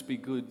be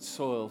good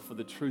soil for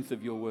the truth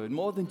of your word.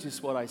 More than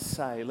just what I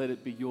say, let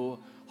it be your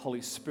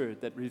Holy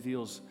Spirit that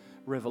reveals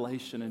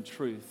revelation and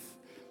truth.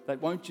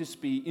 That won't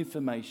just be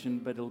information,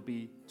 but it'll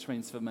be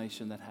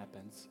transformation that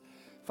happens.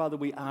 Father,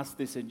 we ask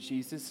this in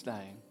Jesus'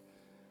 name.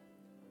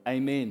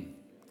 Amen.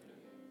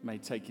 You may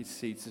take your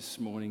seats this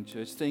morning,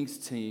 church. Thanks,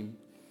 team.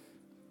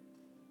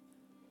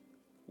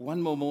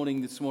 One more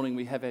morning this morning,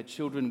 we have our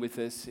children with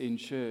us in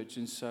church,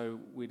 and so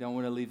we don't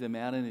want to leave them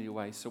out in any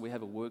way, so we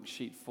have a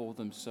worksheet for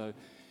them, so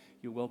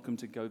you're welcome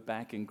to go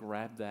back and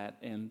grab that,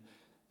 and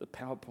the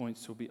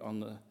PowerPoints will be on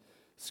the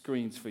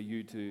screens for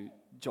you to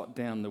jot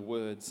down the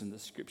words and the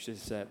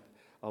scriptures that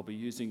I'll be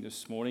using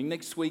this morning.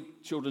 Next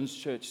week, Children's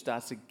Church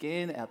starts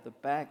again out the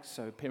back,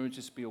 so parents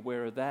just be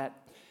aware of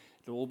that.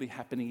 It'll all be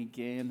happening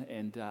again,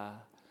 and of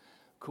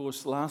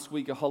course, last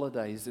week of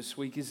holidays, this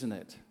week, isn't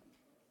it?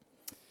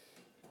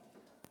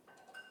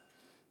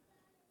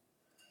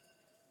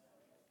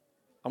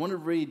 I want to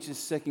read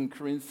just 2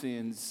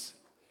 Corinthians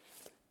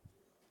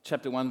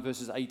chapter 1,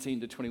 verses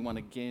 18 to 21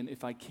 again,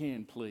 if I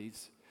can,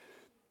 please.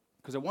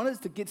 Because I want us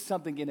to get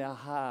something in our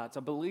hearts. I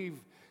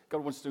believe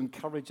God wants to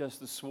encourage us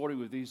this morning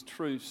with these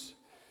truths.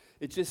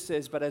 It just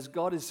says, but as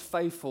God is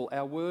faithful,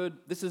 our word,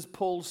 this is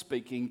Paul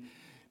speaking.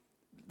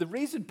 The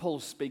reason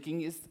Paul's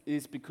speaking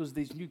is because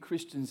these new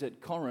Christians at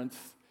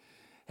Corinth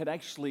had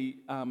actually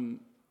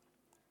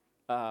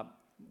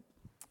been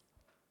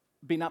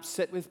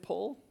upset with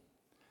Paul.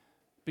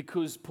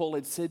 Because Paul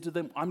had said to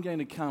them, I'm going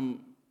to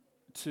come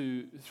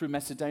through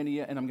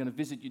Macedonia and I'm going to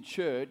visit your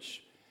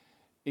church.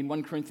 In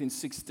 1 Corinthians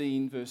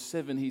 16, verse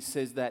 7, he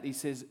says,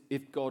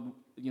 if God,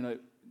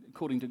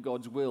 according to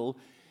God's will.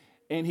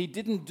 And he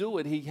didn't do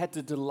it. He had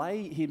to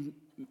delay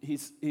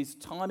his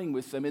timing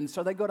with them. And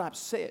so they got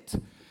upset.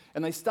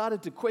 And they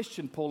started to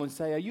question Paul and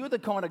say, are you the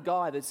kind of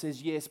guy that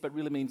says yes but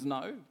really means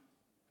no?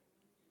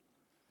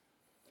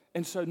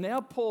 And so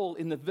now Paul,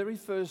 in the very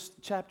first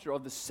chapter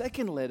of the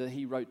second letter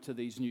he wrote to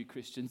these new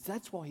Christians,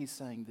 that's why he's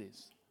saying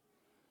this.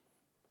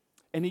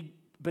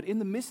 But in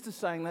the midst of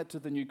saying that to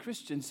the new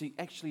Christians, he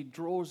actually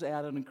draws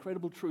out an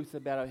incredible truth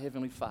about our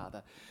Heavenly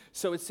Father.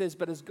 So it says,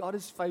 but as God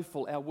is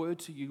faithful, our word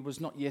to you was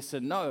not yes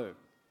and no.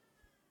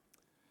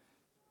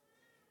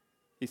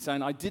 He's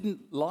saying, I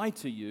didn't lie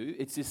to you,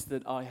 it's just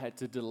that I had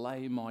to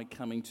delay my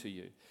coming to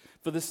you.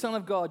 For the Son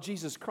of God,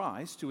 Jesus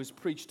Christ, who was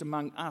preached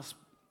among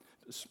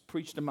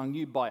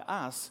you by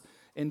us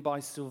and by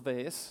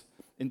Silvanus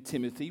and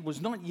Timothy,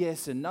 was not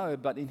yes and no,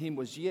 but in him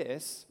was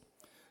yes.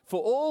 For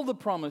all the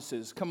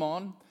promises,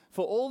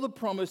 for all the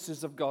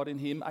promises of God in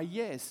him are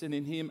yes, and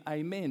in him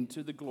amen,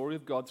 to the glory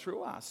of God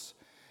through us.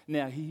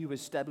 Now he who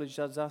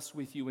establishes us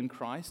with you in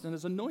Christ and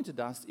has anointed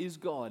us is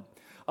God.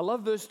 I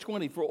love verse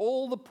 20. For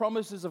all the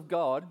promises of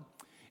God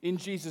in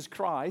Jesus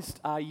Christ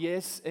are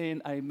yes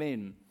and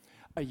amen.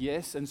 A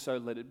yes, and so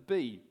let it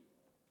be.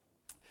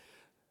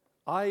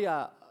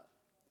 I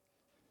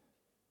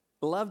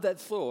love that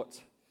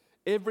thought.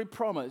 Every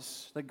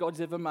promise that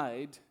God's ever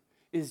made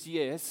is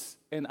yes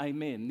and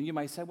amen. You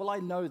may say, well, I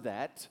know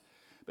that.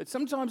 But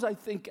sometimes I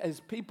think as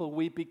people,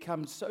 we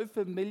become so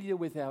familiar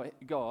with our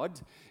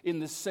God in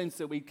the sense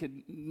that we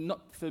could,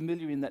 not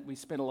familiar in that we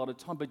spend a lot of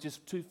time, but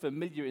just too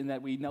familiar in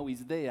that we know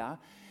He's there,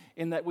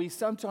 in that we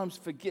sometimes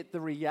forget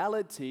the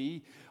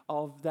reality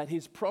of that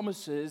His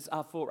promises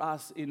are for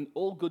us in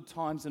all good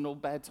times and all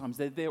bad times.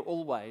 They're there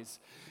always.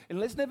 And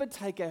let's never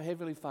take our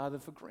Heavenly Father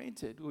for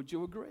granted. Would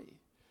you agree?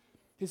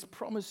 His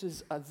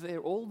promises are there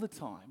all the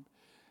time.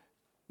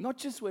 Not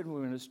just when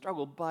we're in a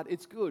struggle, but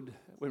it's good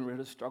when we're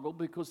in a struggle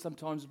because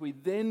sometimes we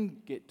then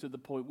get to the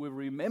point where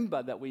we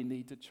remember that we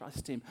need to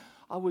trust Him.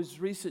 I was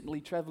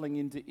recently traveling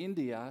into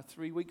India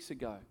 3 weeks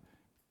ago.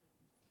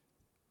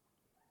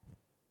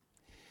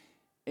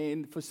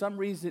 And for some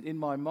reason in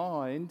my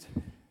mind,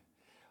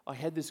 I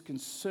had this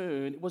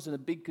concern. It wasn't a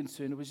big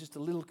concern, it was just a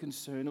little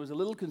concern. It was a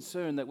little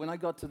concern that when I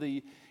got to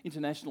the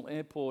international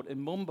airport in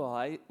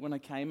Mumbai, when I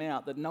came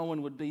out, that no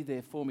one would be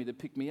there for me to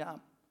pick me up.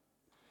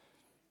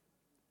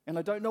 And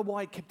I don't know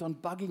why it kept on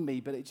bugging me,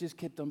 but it just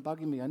kept on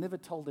bugging me. I never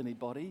told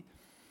anybody.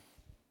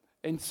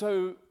 And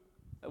so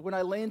when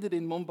I landed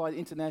in Mumbai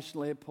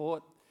International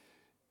Airport,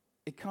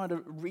 it kind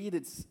of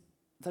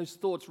those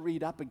thoughts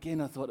read up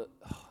again. I thought,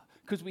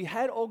 because we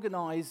had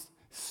organized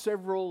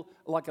several,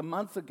 like a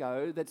month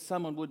ago, that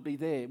someone would be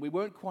there. We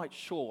weren't quite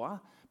sure,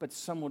 but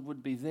someone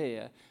would be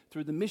there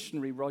through the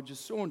missionary Roger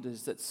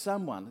Saunders, that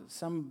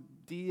some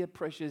dear,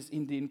 precious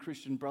Indian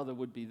Christian brother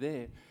would be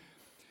there.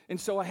 And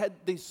so I had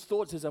these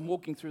thoughts as I'm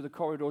walking through the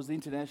corridors of the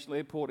international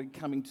airport and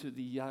coming to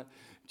the,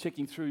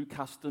 checking through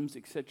customs,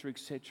 etc.,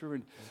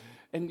 etc.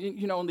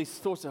 And on these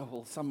thoughts,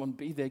 will someone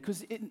be there?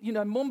 Because,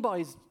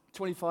 Mumbai is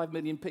 25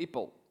 million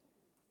people.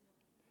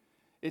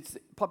 It's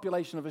the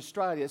population of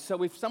Australia.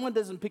 So if someone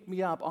doesn't pick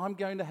me up, I'm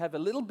going to have a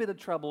little bit of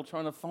trouble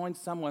trying to find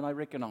someone I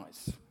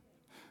recognize.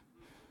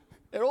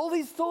 And all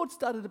these thoughts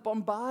started to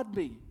bombard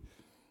me.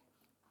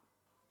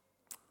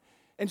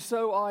 And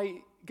so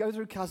I go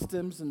through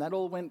customs, and that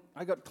all went,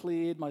 I got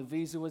cleared, my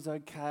visa was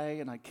okay,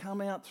 and I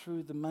come out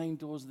through the main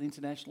doors of the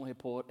international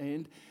airport,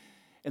 and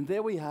And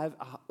there we have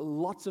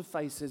lots of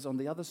faces on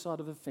the other side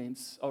of a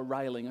fence, or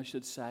railing, I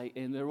should say,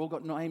 and they've all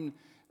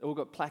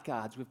got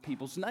placards with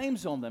people's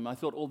names on them. I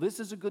thought, oh, this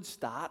is a good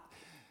start.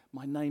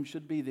 My name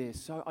should be there.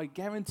 So I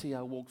guarantee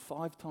I walked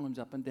 5 times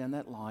up and down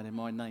that line and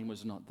my name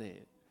was not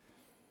there.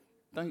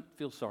 Don't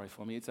feel sorry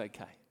for me, it's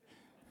okay.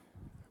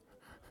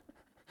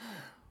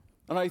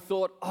 And I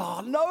thought,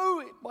 oh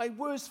no, my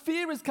worst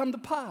fear has come to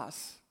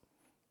pass.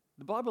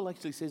 The Bible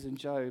actually says in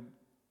Job,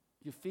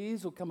 your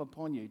fears will come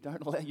upon you.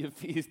 Don't allow your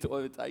fears to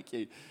overtake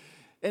you.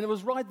 And it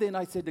was right then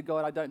I said to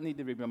God, I don't need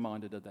to be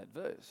reminded of that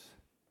verse.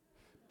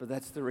 But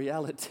that's the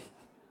reality.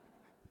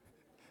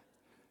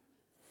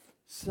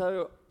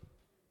 So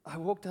I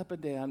walked up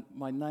and down,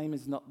 my name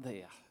is not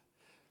there.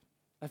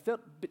 I felt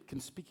a bit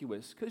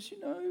conspicuous because,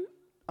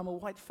 I'm a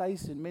white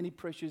face and many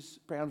precious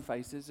brown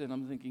faces, and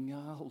I'm thinking,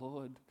 oh,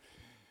 Lord.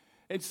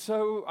 And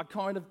so I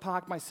kind of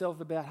parked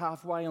myself about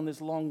halfway on this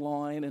long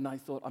line, and I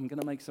thought, I'm going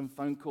to make some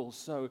phone calls.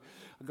 So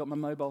I got my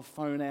mobile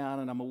phone out,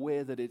 and I'm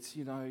aware that it's,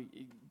 you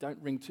don't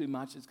ring too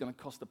much. It's going to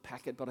cost a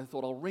packet. But I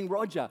thought, I'll ring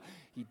Roger.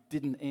 He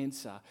didn't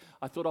answer.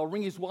 I thought, I'll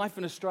ring his wife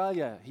in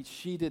Australia.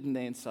 She didn't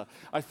answer.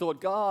 I thought,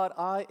 God,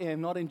 I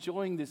am not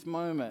enjoying this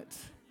moment.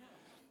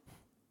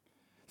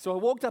 So I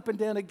walked up and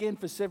down again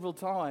for several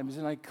times,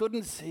 and I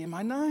couldn't see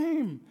my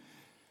name.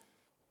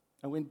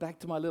 I went back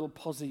to my little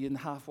posse in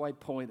halfway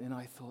point, and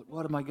I thought,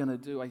 what am I going to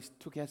do? I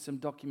took out some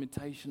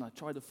documentation. I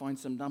tried to find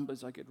some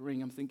numbers I could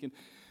ring. I'm thinking,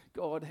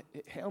 God,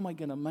 how am I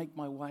going to make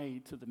my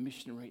way to the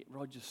missionary,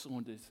 Roger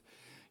Saunders?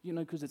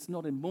 Because it's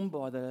not in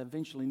Mumbai that I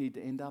eventually need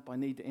to end up. I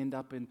need to end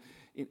up in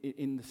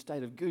the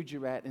state of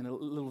Gujarat, in a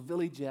little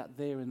village out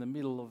there in the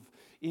middle of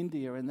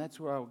India, and that's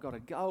where I've got to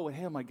go, and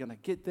how am I going to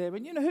get there?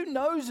 And who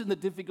knows, in the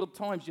difficult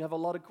times you have a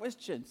lot of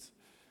questions.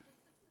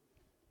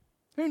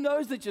 Who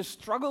knows that you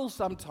struggle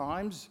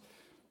sometimes?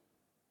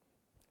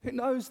 Who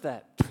knows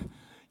that?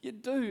 You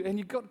do, and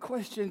you've got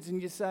questions,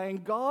 and you're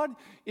saying, God,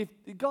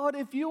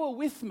 if you were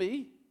with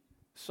me,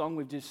 song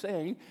we've just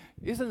sang,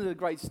 isn't it a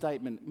great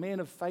statement? Man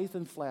of faith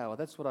and flower,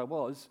 that's what I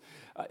was.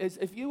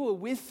 If you were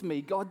with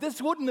me, God,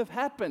 this wouldn't have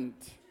happened.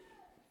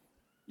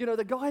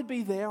 The guy'd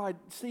be there, I'd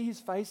see his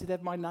face, he'd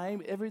have my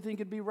name, everything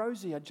could be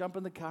rosy. I'd jump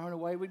in the car and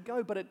away we'd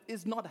go, but it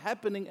is not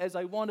happening as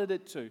I wanted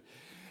it to.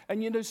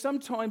 And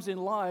sometimes in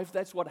life,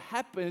 that's what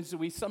happens.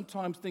 We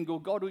sometimes think, oh,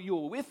 God, you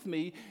were with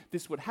me,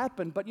 this would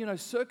happen. But,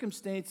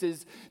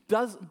 circumstances,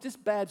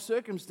 just bad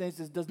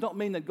circumstances does not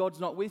mean that God's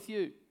not with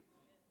you.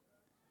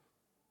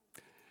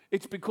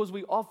 It's because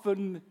we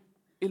often,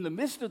 in the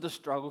midst of the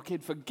struggle, can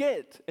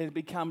forget and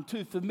become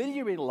too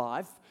familiar in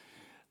life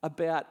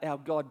about our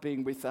God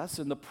being with us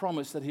and the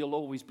promise that He'll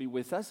always be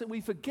with us. And we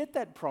forget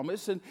that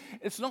promise, and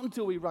it's not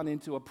until we run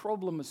into a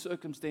problem, a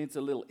circumstance,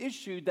 a little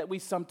issue that we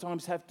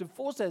sometimes have to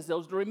force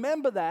ourselves to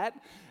remember that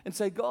and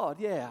say, God,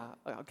 yeah,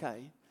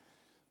 okay.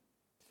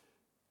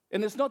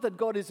 And it's not that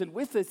God isn't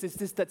with us, it's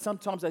just that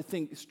sometimes I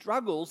think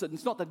struggles, and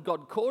it's not that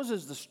God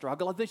causes the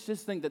struggle, I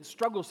just think that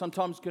struggle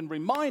sometimes can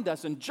remind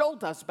us and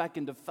jolt us back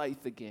into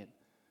faith again.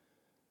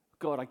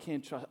 God,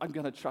 I'm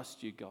going to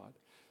trust you, God.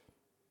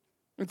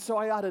 And so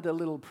I uttered a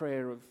little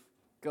prayer of,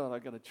 God,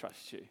 I've got to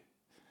trust you.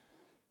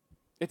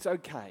 It's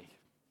okay.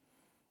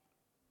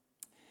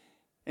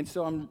 And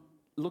so I'm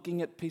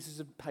looking at pieces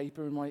of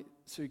paper in my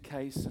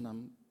suitcase, and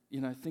I'm,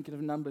 thinking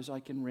of numbers I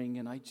can ring,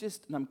 and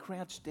I'm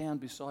crouched down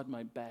beside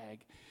my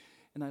bag,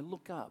 and I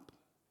look up,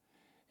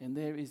 and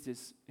there is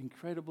this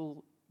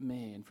incredible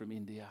man from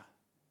India,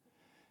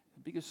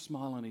 the biggest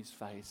smile on his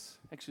face.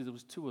 Actually, there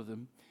was 2 of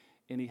them,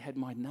 and he had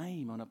my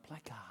name on a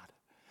placard.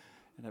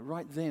 And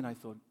right then I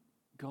thought,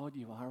 God,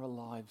 you are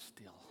alive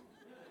still.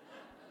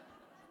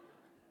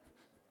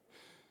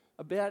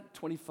 About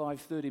 25,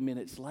 30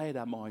 minutes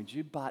later, mind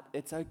you, but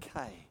it's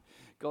okay.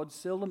 God's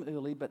seldom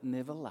early, but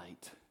never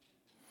late.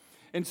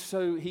 And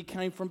so he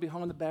came from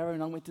behind the barrow,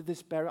 and I went to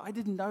this barrow. I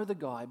didn't know the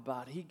guy,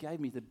 but he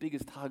gave me the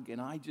biggest hug, and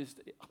I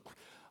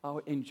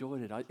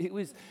enjoyed it. He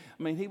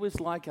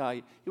was like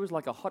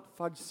a hot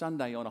fudge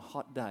sundae on a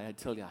hot day, I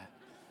tell you.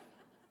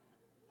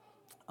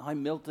 I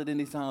melted in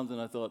his arms,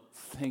 and I thought,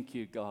 thank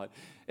you, God.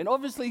 And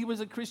obviously he was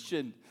a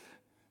Christian.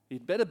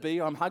 He'd better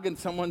be. I'm hugging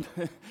someone.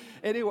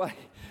 Anyway,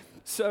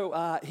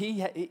 so he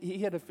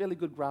had a fairly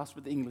good grasp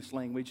of the English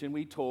language, and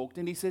we talked,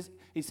 and he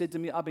said to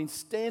me, I've been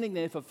standing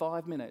there for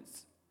 5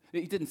 minutes.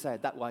 He didn't say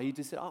it that way. He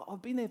just said,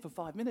 I've been there for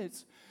 5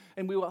 minutes,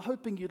 and we were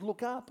hoping you'd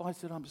look up. I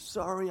said, I'm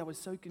sorry. I was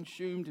so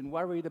consumed and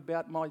worried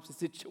about my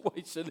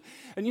situation.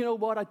 And you know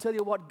what? I tell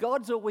you what,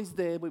 God's always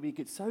there, but we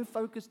get so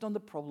focused on the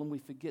problem, we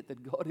forget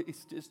that God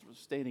is just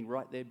standing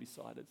right there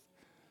beside us.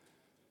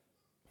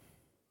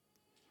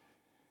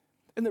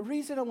 And the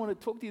reason I want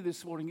to talk to you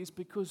this morning is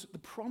because the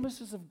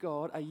promises of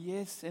God are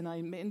yes and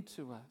amen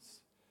to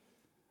us.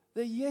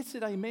 They're yes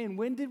and amen.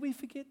 When did we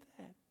forget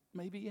that?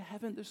 Maybe you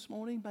haven't this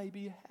morning,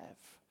 maybe you have.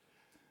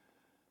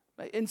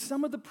 And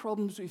some of the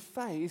problems we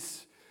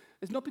face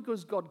is not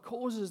because God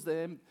causes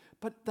them,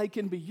 but they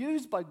can be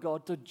used by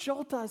God to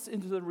jolt us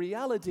into the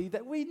reality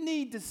that we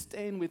need to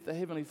stand with the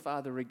Heavenly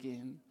Father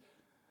again.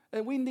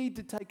 And we need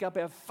to take up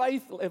our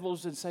faith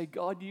levels and say,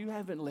 God, you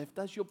haven't left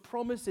us. Your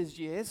promise is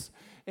yes,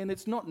 and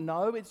it's not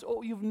no. It's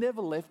oh, you've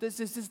never left us.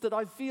 It's just that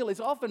I feel it's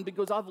often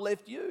because I've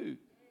left you.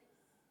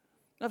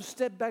 I've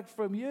stepped back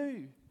from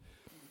you.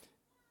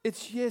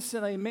 It's yes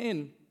and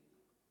amen.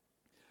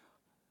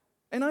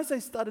 And as I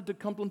started to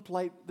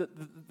contemplate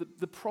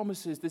the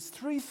promises, there's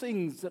three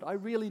things that I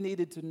really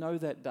needed to know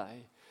that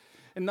day.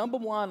 And number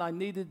one, I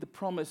needed the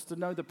promise to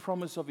know the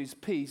promise of His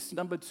peace.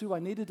 Number two, I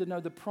needed to know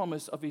the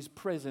promise of His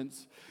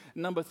presence.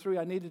 Number three,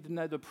 I needed to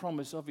know the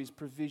promise of His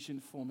provision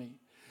for me.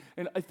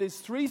 And if there's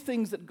three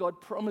things that God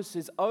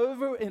promises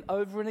over and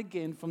over and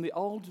again from the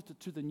Old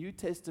to the New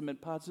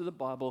Testament parts of the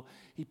Bible,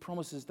 He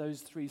promises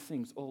those three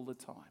things all the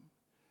time.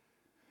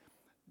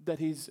 That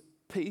His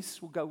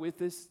peace will go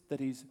with us, that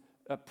His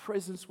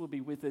presence will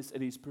be with us,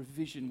 and His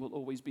provision will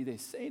always be there.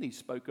 Sandy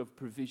spoke of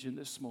provision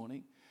this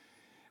morning.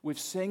 We've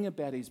sang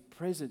about His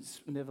presence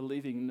never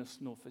leaving us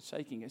nor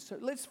forsaking us. So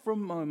let's for a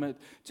moment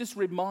just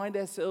remind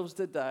ourselves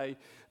today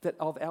that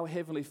of our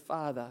Heavenly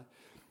Father,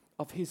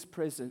 of His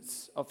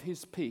presence, of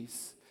His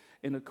peace,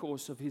 and of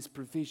course of His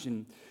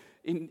provision.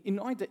 In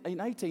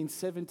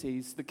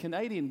 1870s, the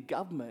Canadian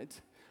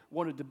government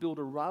wanted to build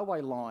a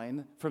railway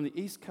line from the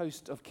east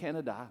coast of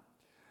Canada,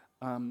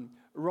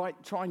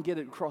 try and get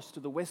it across to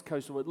the west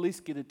coast, or at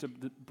least get it to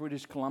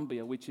British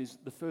Columbia, which is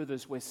the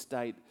furthest west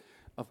state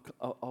of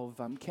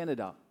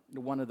Canada,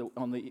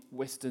 on the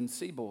western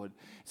seaboard.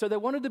 So they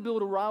wanted to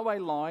build a railway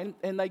line,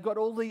 and they got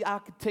all the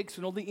architects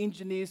and all the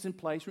engineers in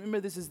place. Remember,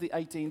 this is the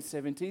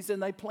 1870s,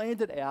 and they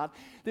planned it out.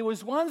 There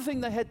was one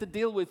thing they had to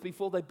deal with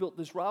before they built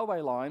this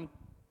railway line.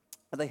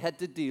 They had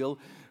to deal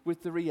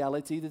with the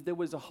reality that there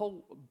was a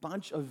whole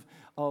bunch of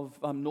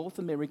North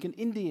American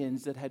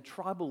Indians that had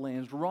tribal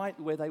lands right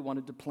where they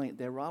wanted to plant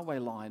their railway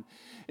line.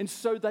 And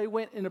so they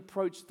went and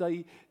approached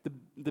the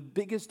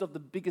biggest of the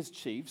biggest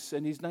chiefs,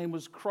 and his name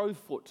was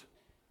Crowfoot.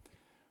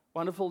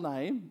 Wonderful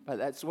name, but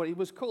that's what he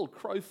was called,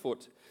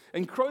 Crowfoot.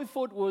 And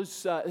Crowfoot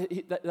was,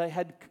 they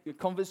had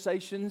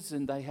conversations,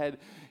 and they had,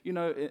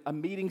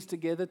 meetings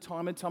together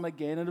time and time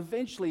again. And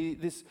eventually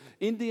this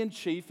Indian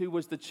chief, who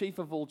was the chief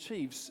of all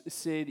chiefs,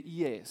 said,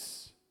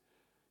 yes,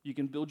 you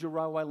can build your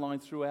railway line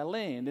through our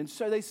land. And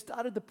so they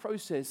started the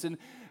process. And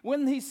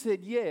when he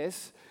said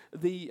yes,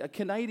 the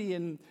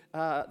Canadian,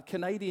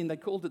 they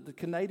called it the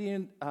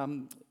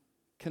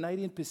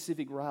Canadian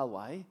Pacific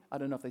Railway. I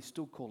don't know if they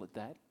still call it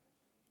that.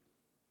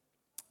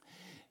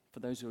 For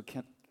those who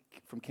are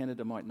from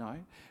Canada might know.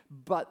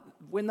 But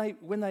when they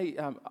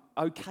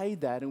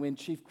okayed that, and when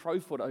Chief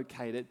Crowfoot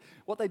okayed it,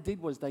 what they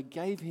did was they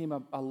gave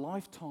him a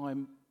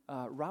lifetime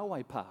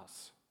railway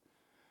pass.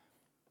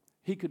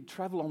 He could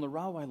travel on the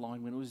railway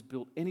line when it was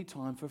built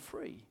anytime for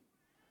free.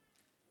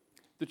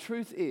 The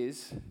truth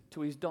is,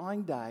 to his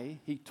dying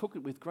day, he took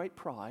it with great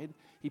pride.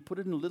 He put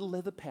it in a little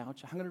leather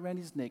pouch, hung it around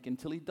his neck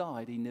until he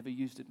died. He never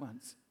used it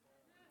once.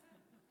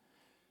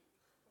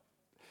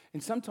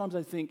 And sometimes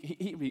I think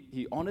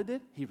he honored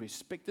it, he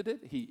respected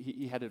it,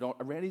 he had it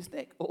around his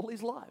neck all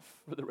his life,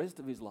 for the rest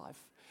of his life.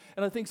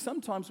 And I think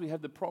sometimes we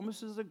have the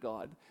promises of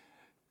God,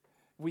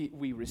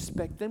 we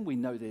respect them, we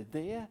know they're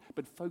there,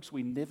 but folks,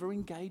 we never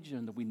engage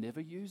in them, we never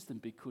use them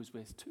because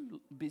we're too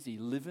busy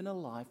living a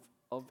life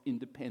of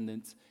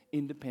independence,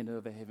 independent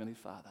of our Heavenly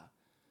Father.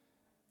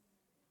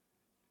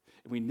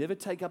 We never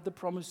take up the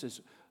promises.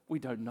 We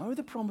don't know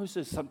the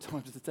promises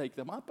sometimes to take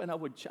them up, and I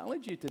would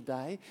challenge you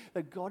today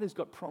that God has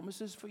got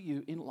promises for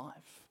you in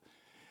life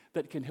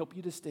that can help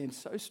you to stand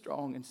so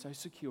strong and so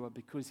secure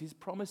because His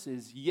promise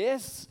is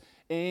yes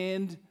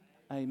and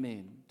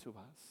amen to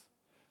us.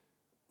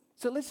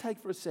 So let's take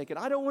for a second.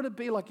 I don't want to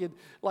be like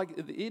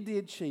the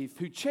Indian chief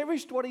who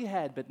cherished what he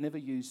had but never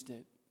used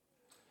it.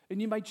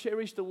 And you may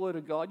cherish the Word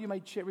of God, you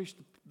may cherish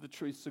the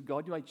truths of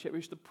God, you may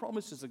cherish the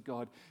promises of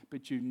God,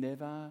 but you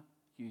never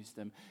use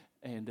them.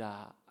 And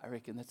I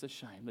reckon that's a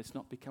shame. Let's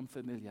not become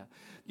familiar.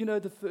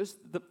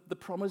 The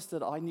promise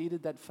that I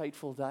needed that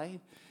fateful day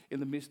in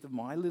the midst of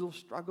my little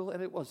struggle,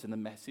 and it wasn't a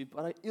massive,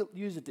 but I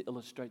use it to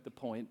illustrate the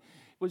point,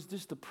 was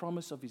just the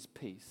promise of His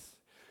peace.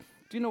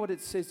 Do you know what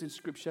it says in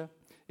Scripture?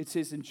 It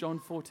says in John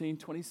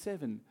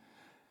 14:27,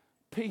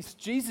 peace.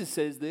 Jesus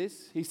says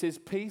this. He says,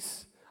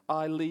 peace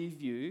I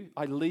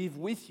leave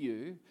with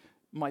you.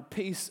 My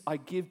peace I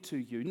give to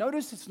you.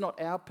 Notice it's not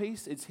our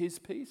peace, it's His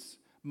peace.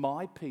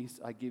 My peace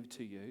I give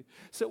to you.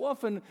 So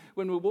often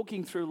when we're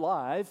walking through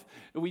life,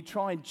 we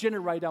try and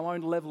generate our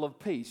own level of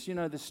peace.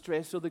 The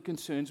stress or the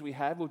concerns we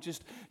have, or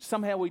just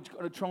somehow we've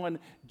got to try and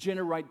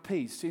generate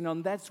peace.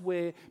 And that's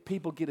where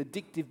people get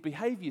addictive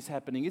behaviors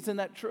happening. Isn't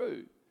that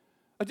true?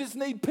 I just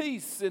need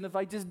peace, and if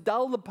I just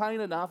dull the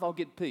pain enough, I'll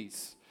get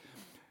peace.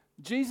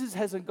 Jesus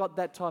hasn't got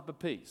that type of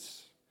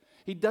peace.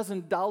 He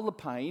doesn't dull the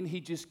pain.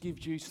 He just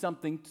gives you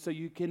something so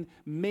you can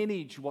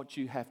manage what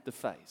you have to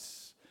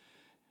face.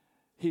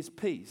 His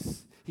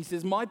peace. He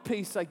says, my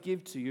peace I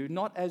give to you,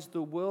 not as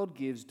the world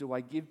gives do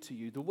I give to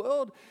you. The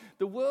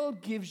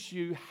world gives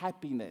you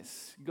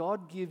happiness.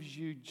 God gives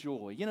you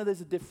joy. There's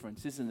a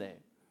difference, isn't there?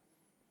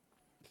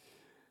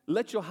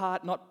 Let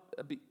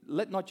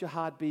not your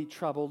heart be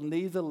troubled,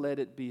 neither let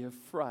it be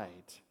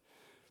afraid.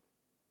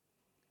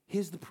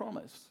 here's the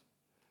promise: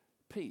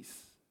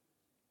 peace.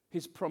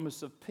 His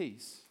promise of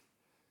peace.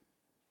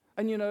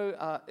 And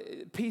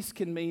peace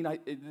can mean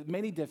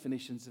many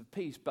definitions of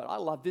peace, but I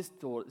love this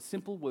thought: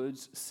 simple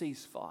words,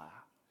 ceasefire.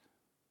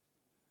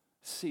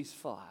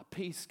 Ceasefire.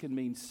 Peace can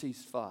mean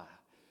ceasefire.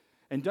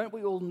 And don't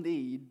we all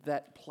need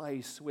that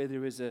place where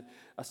there is a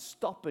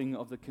stopping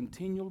of the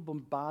continual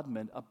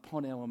bombardment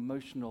upon our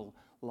emotional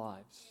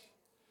lives?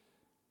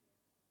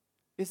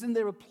 Isn't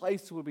there a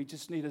place where we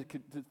just need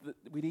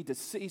to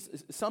cease?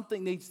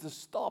 Something needs to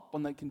stop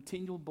on that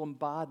continual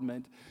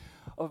bombardment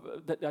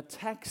that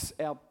attacks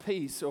our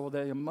peace or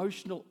the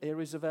emotional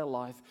areas of our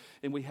life,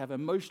 and we have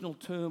emotional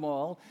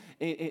turmoil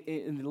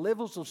and the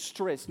levels of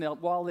stress. Now,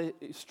 while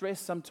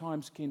stress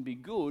sometimes can be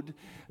good,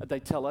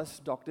 they tell us,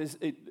 doctors,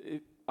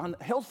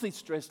 unhealthy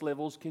stress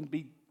levels can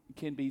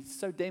be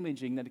so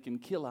damaging that it can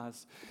kill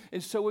us.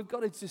 And so we've got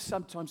to just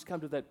sometimes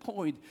come to that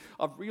point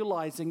of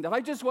realizing that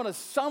I just want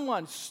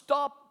someone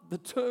stop the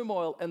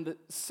turmoil and the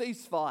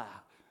ceasefire.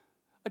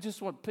 I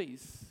just want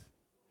peace.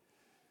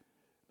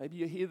 Maybe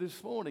you're here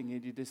this morning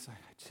and you just say,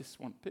 I just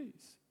want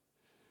peace.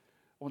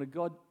 When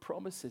God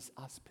promises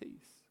us peace.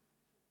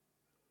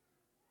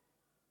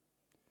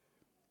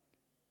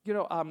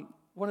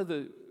 One of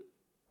the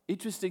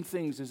interesting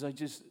things as I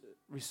just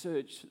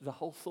research the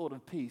whole thought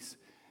of peace,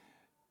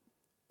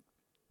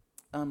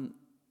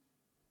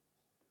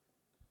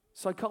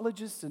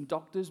 psychologists and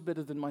doctors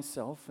better than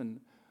myself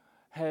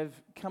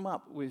have come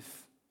up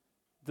with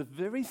the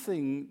very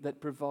thing that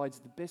provides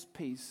the best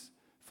peace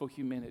for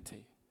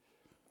humanity.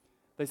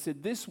 They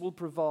said this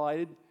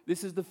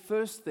is the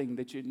first thing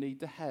that you need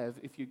to have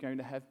if you're going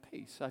to have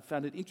peace. I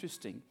found it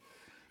interesting.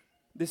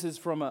 This is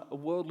from a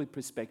worldly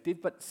perspective,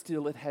 but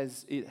still it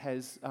has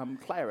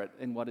clarity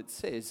in what it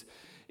says.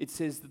 It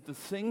says that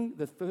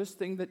the first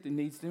thing that it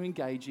needs to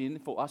engage in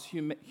for us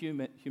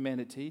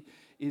humanity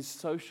is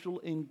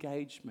social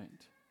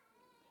engagement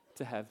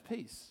to have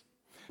peace.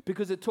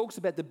 Because it talks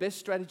about the best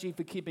strategy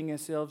for keeping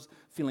ourselves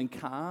feeling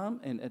calm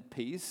and at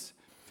peace.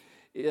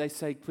 They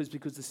say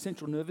because the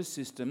central nervous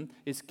system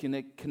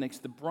connects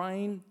the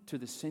brain to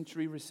the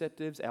sensory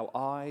receptors, our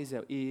eyes,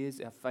 our ears,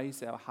 our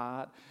face, our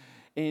heart.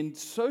 And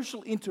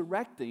social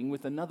interacting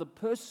with another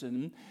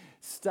person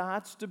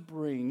starts to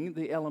bring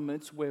the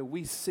elements where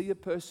we see a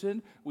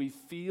person, we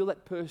feel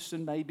that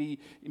person may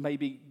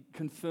be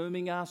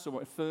confirming us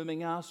or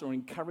affirming us or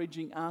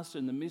encouraging us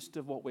in the midst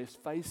of what we're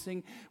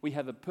facing. We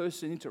have a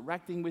person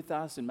interacting with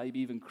us and maybe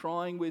even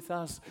crying with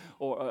us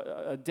or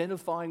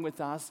identifying with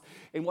us.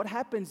 And what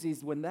happens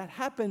is when that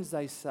happens,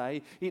 they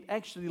say, it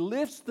actually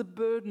lifts the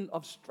burden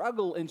of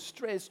struggle and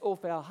stress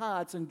off our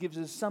hearts and gives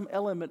us some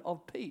element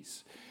of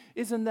peace.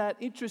 Isn't that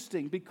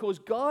interesting? Because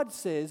God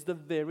says the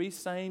very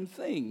same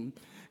thing.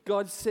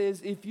 God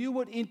says if you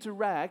would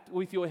interact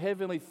with your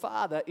Heavenly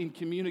Father in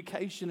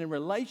communication and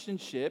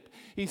relationship,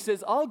 He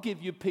says, I'll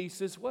give you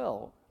peace as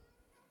well.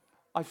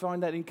 I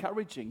find that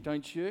encouraging,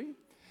 don't you?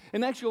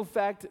 In actual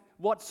fact,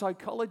 what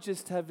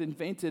psychologists have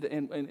invented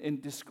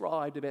and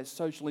described about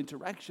social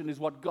interaction is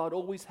what God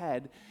always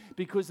had,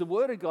 because the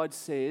Word of God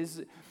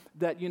says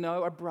that,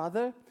 a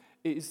brother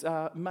is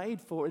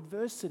made for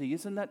adversity.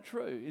 Isn't that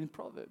true in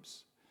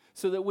Proverbs?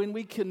 So that when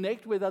we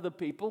connect with other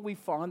people, we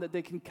find that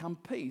there can come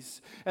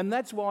peace. And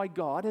that's why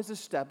God has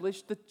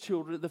established the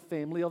children of the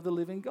family of the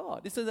living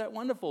God. Isn't that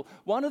wonderful?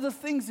 One of the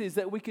things is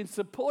that we can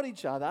support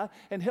each other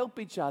and help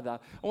each other.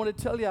 I want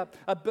to tell you,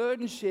 a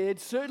burden shared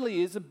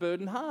certainly is a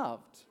burden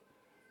halved.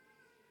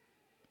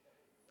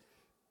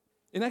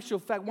 In actual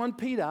fact, 1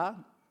 Peter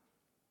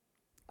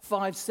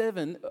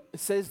 5:7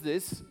 says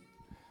this.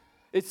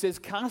 It says,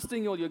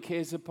 casting all your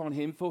cares upon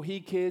Him, for He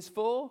cares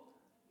for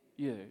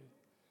you.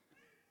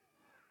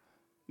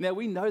 Now,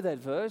 we know that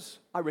verse.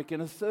 I reckon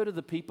a third of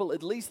the people,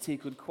 at least he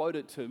could quote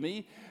it to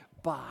me,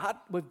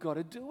 but we've got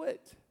to do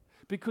it.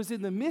 Because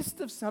in the midst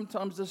of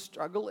sometimes the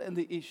struggle and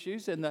the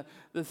issues and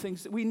the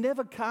things, we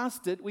never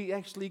cast it. We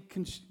actually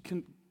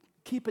can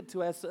keep it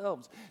to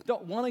ourselves.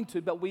 Not wanting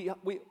to, but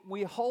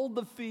we hold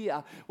the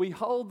fear. We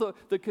hold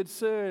the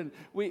concern.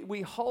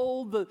 We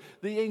hold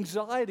the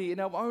anxiety in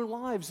our own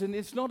lives. And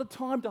it's not a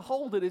time to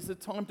hold it. It's a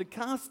time to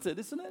cast it,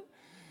 isn't it?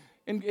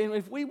 And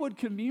if we would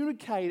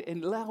communicate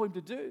and allow Him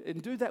to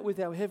do that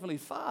with our Heavenly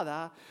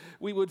Father,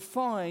 we would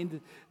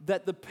find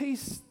that the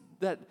peace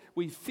that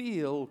we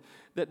feel,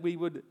 that we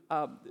would,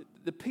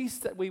 the peace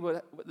that we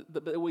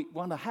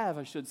want to have,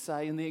 I should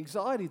say, and the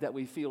anxiety that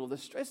we feel, or the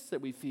stress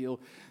that we feel,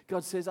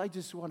 God says, I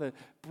just want to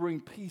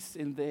bring peace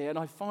in there. And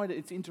I find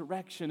it's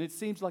interaction. It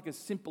seems like a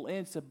simple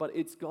answer, but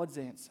it's God's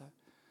answer.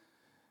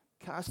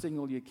 Casting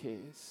all your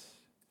cares,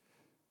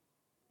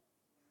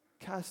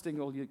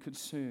 casting all your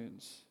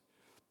concerns.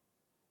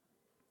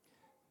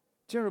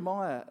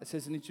 Jeremiah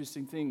says an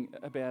interesting thing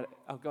about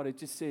our God. It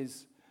just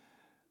says,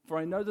 for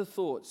I know the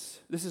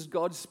thoughts, this is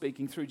God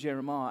speaking through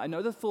Jeremiah, I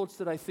know the thoughts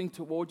that I think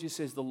toward you,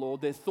 says the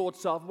Lord. They're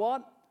thoughts of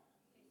what?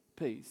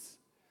 Peace.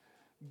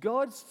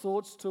 God's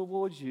thoughts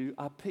towards you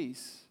are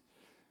peace,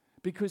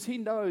 because He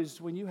knows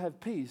when you have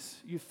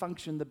peace, you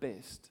function the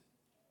best.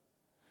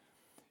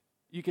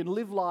 You can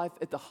live life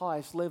at the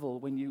highest level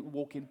when you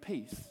walk in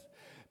peace.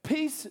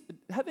 Peace,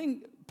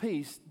 having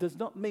peace does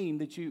not mean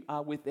that you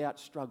are without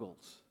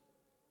struggles.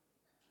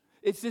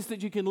 It's just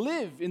that you can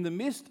live in the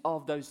midst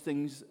of those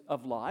things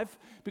of life,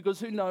 because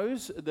who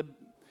knows,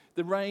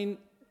 the rain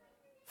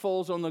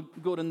falls on the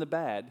good and the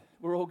bad.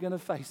 We're all going to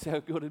face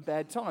our good and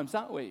bad times,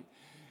 aren't we?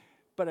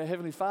 But our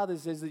Heavenly Father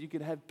says that you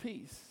can have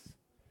peace.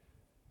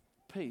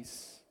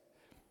 Peace.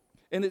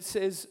 And it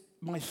says,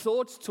 my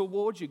thoughts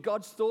towards you,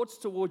 God's thoughts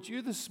towards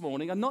you this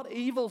morning are not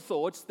evil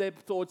thoughts, they're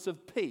thoughts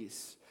of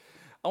peace.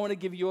 I want to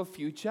give you a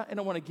future and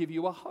I want to give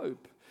you a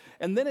hope.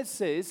 And then it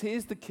says,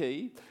 here's the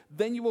key,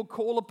 then you will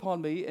call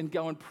upon me and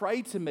go and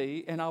pray to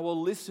me and I will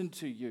listen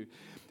to you.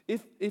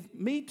 If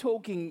me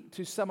talking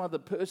to some other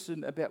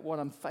person about what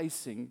I'm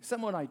facing,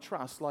 someone I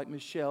trust like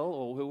Michelle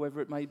or whoever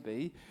it may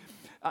be,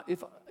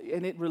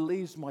 and it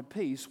relieves my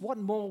peace, what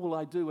more will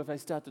I do if I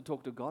start to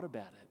talk to God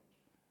about it?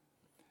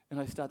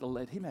 And I start to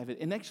let him have it.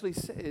 And actually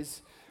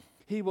says,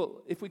 he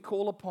will, if we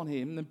call upon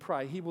him and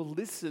pray, he will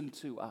listen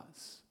to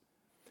us.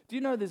 Do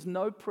you know there's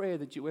no prayer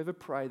that you ever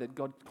pray that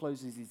God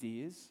closes his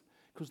ears?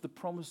 Because the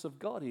promise of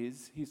God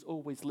is he's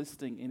always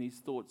listening and his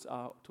thoughts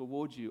are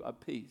towards you are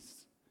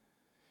peace.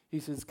 He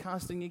says,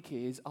 casting your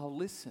cares, I'll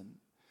listen.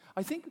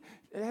 I think,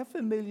 how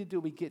familiar do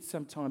we get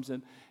sometimes?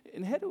 And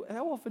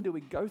how often do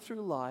we go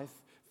through life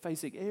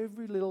facing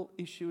every little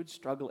issue and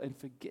struggle and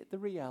forget the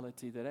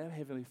reality that our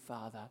Heavenly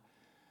Father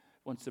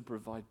wants to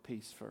provide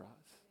peace for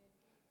us?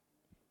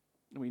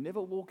 And we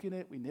never walk in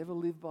it, we never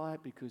live by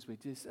it because we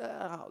just,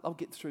 I'll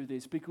get through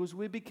this, because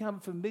we become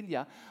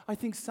familiar. I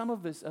think some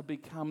of us have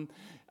become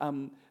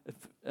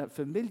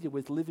familiar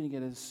with living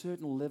at a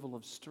certain level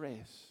of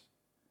stress.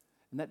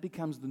 And that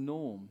becomes the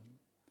norm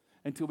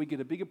until we get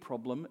a bigger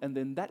problem, and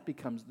then that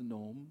becomes the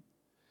norm.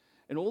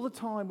 And all the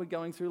time we're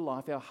going through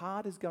life, our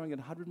heart is going at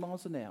 100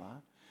 miles an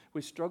hour.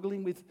 We're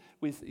struggling with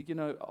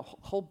a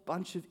whole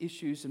bunch of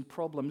issues and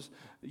problems,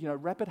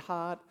 rapid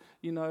heart,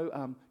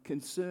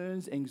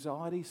 concerns,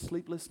 anxiety,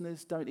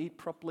 sleeplessness, don't eat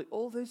properly,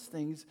 all those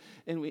things.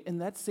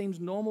 And that seems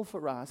normal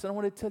for us. And I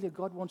want to tell you,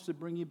 God wants to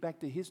bring you back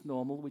to his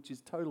normal, which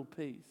is total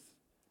peace.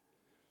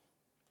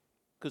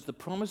 Because the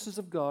promises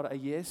of God are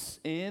yes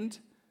and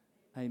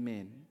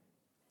amen.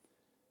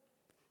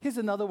 Here's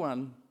another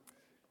one.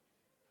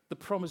 The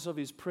promise of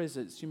his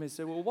presence. You may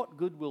say, well, what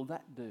good will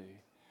that do?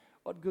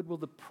 What good will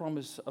the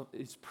promise of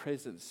his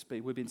presence be?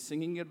 We've been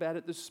singing about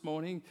it this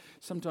morning.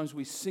 Sometimes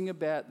we sing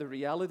about the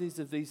realities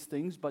of these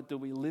things, but do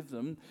we live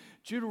them?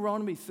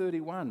 Deuteronomy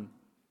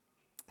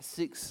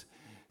 31:6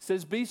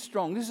 says, be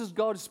strong. This is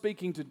God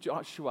speaking to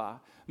Joshua.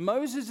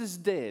 Moses is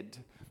dead.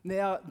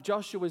 Now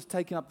Joshua has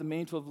taken up the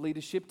mantle of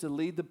leadership to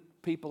lead the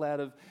people out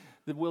of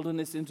the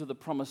wilderness into the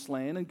promised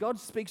land. And God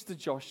speaks to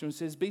Joshua and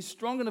says, be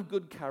strong and of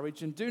good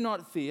courage and do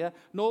not fear,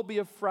 nor be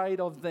afraid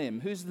of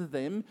them. Who's the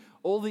them?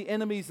 All the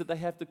enemies that they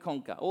have to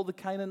conquer. All the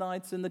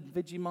Canaanites and the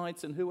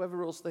Vegemites and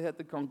whoever else they had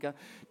to conquer.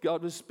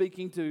 God was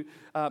speaking to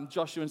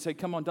Joshua and said,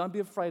 come on, don't be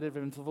afraid of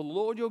them. For the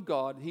Lord your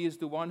God, he is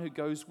the one who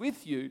goes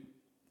with you.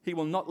 He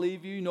will not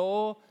leave you,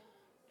 nor,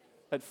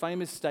 that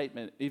famous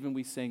statement, even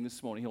we sang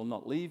this morning, he will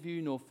not leave you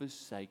nor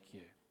forsake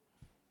you.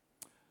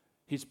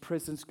 His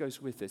presence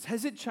goes with us.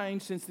 Has it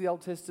changed since the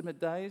Old Testament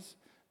days?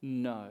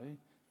 No,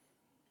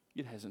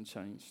 it hasn't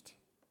changed.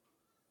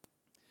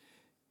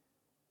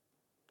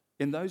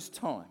 In those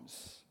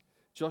times,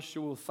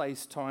 Joshua will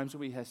face times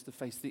where he has to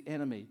face the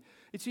enemy.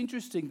 It's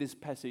interesting, this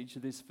passage,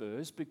 this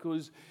verse,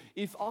 because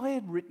if I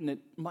had written it,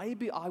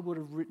 maybe I would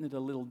have written it a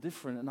little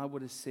different, and I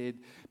would have said,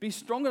 be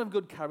strong and of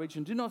good courage,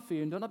 and do not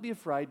fear, and do not be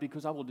afraid,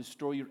 because I will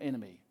destroy your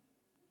enemy.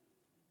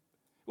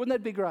 Wouldn't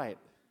that be great?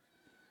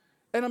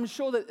 And I'm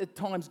sure that at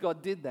times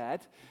God did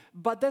that,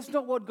 but that's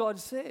not what God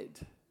said.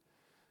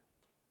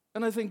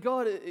 And I think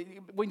God,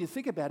 when you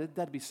think about it,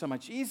 that'd be so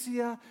much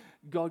easier.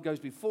 God goes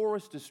before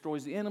us,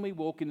 destroys the enemy,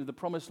 walk into the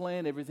promised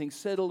land, everything's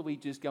settled, we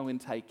just go and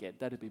take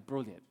it. That'd be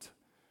brilliant.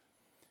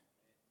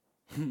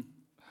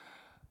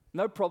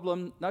 No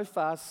problem, no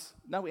fuss,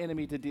 no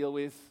enemy to deal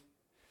with.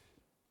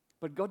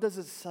 But God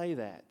doesn't say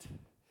that.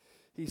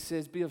 He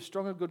says, be of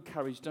strong and good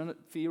courage, don't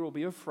fear or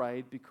be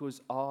afraid, because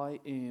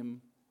I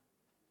am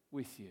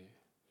with you.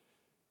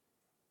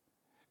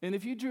 And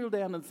if you drill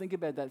down and think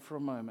about that for a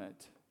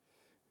moment,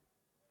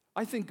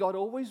 I think God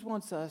always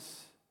wants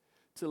us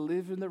to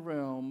live in the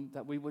realm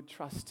that we would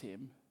trust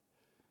him.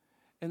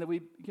 And that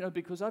we,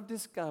 because I've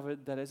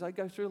discovered that as I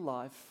go through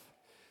life,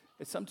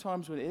 it's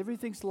sometimes when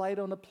everything's laid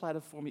on a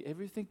platter for me,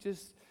 everything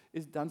just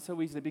is done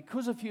so easily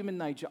because of human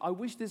nature. I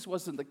wish this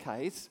wasn't the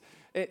case.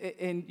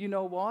 And you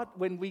know what?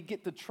 When we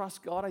get to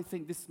trust God, I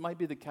think this may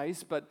be the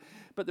case. But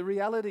the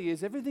reality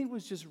is everything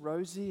was just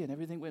rosy and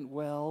everything went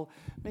well.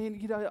 I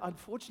mean,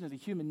 unfortunately,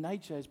 human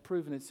nature has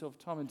proven itself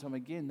time and time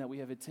again that we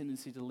have a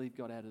tendency to leave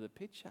God out of the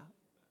picture.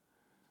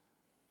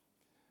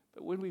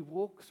 But when we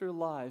walk through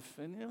life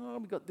and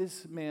we've got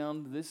this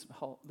mound, this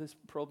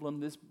problem,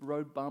 this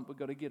road bump we've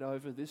got to get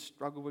over, this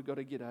struggle we've got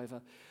to get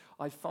over,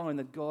 I find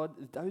that God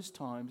at those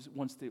times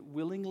wants to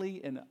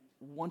willingly and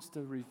wants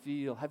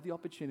to have the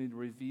opportunity to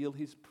reveal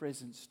his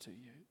presence to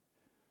you.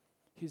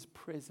 His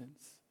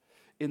presence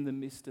in the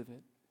midst of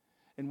it.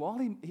 And while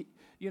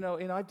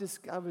and I've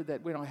discovered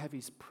that when I have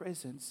his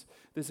presence,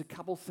 there's a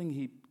couple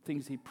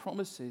things he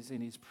promises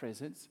in his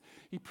presence.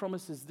 He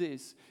promises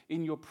this: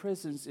 in your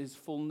presence is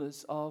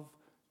fullness of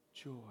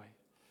joy.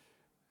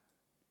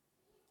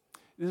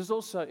 There's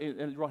also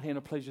in right hand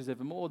of pleasures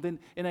evermore. Then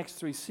in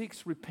Acts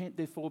 3:6, repent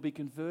therefore be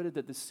converted,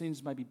 that the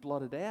sins may be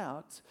blotted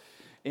out,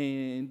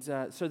 and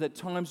so that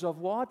times of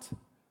what?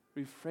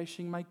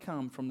 Refreshing may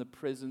come from the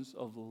presence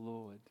of the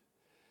Lord.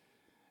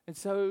 And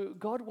so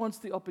God wants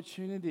the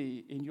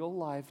opportunity in your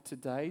life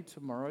today,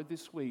 tomorrow,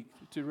 this week,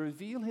 to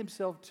reveal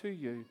himself to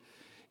you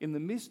in the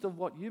midst of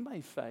what you may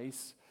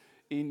face,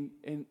 and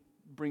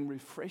bring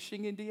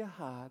refreshing into your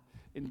heart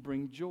and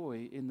bring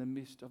joy in the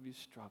midst of your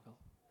struggle.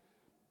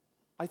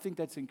 I think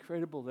that's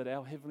incredible that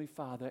our Heavenly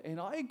Father, and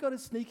I got a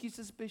sneaky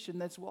suspicion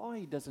that's why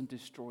he doesn't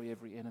destroy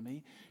every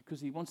enemy,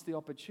 because he wants the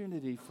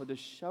opportunity to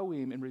show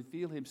him and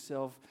reveal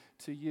himself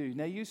to you.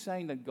 Now, are you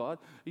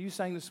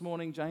saying this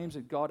morning, James,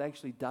 that God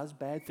actually does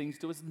bad things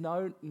to us?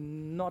 No,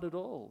 not at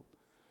all.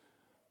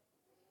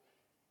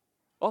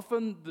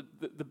 Often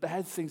the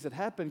bad things that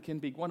happen can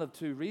be one of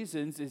two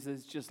reasons: is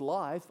it's just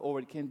life, or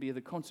it can be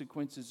the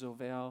consequences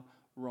of our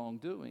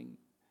wrongdoing.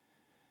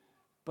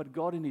 But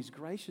God in his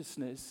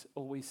graciousness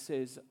always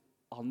says,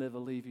 I'll never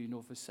leave you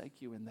nor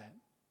forsake you in that.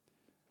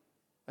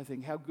 I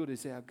think, how good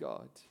is our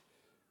God?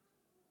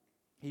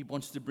 He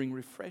wants to bring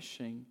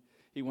refreshing.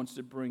 He wants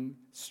to bring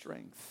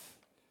strength.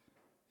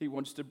 He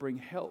wants to bring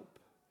help.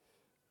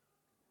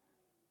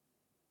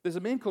 There's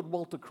a man called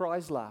Walter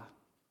Chrysler,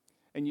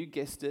 and you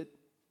guessed it,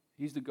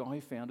 he's the guy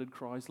who founded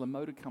Chrysler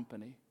Motor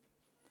Company.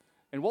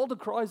 And Walter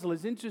Chrysler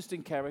is an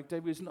interesting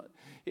character.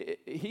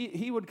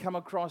 He would come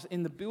across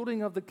in the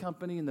building of the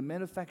company, in the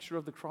manufacture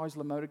of the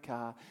Chrysler motor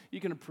car.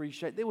 You can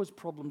appreciate there was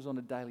problems on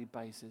a daily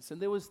basis,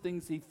 and there was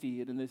things he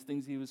feared, and there's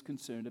things he was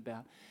concerned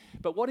about.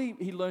 But what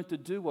he learned to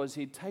do was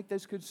he'd take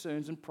those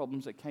concerns and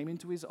problems that came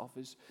into his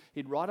office,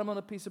 he'd write them on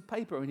a piece of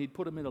paper, and he'd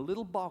put them in a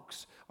little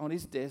box on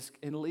his desk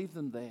and leave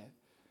them there.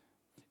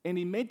 And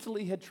he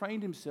mentally had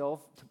trained himself,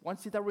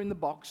 once they were in the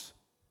box,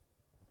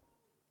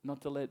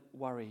 not to let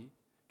worry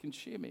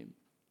consume him.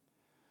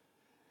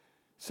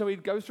 So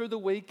he'd go through the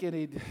week and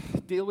he'd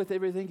deal with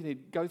everything, and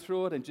he'd go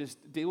through it and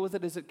just deal with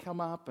it as it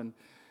come up. And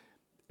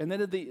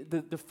then at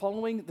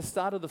the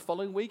start of the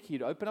following week,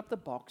 he'd open up the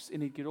box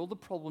and he'd get all the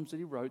problems that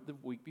he wrote the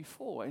week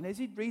before. And as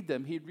he'd read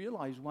them, he'd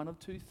realize one of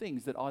two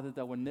things: that either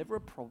they were never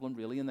a problem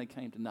really and they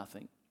came to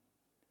nothing,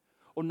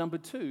 or number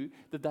two,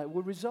 that they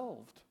were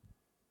resolved.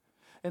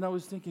 And I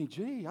was thinking,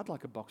 gee, I'd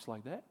like a box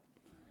like that.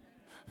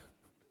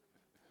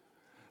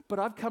 But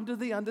I've come to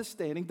the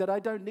understanding that I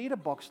don't need a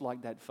box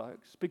like that,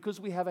 folks, because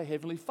we have a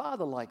Heavenly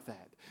Father like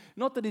that.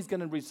 Not that he's going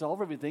to resolve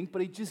everything,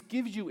 but he just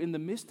gives you in the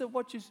midst of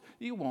what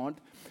you want.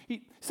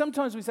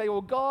 Sometimes we say,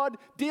 well, God,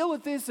 deal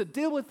with this, or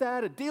deal with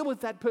that, or deal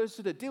with that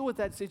person, or deal with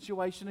that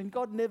situation, and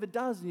God never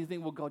does. And you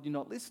think, well, God, you're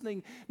not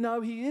listening. No,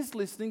 he is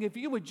listening. If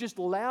you would just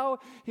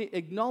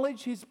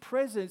acknowledge his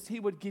presence, he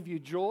would give you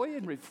joy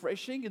and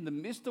refreshing in the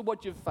midst of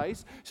what you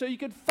face, so you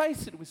could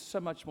face it with so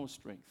much more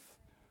strength.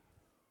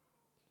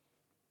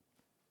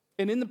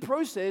 And in the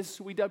process,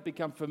 we don't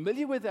become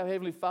familiar with our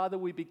Heavenly Father,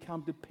 we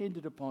become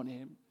dependent upon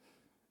him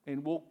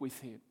and walk with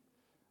him,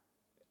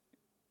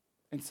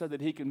 and so that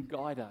he can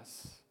guide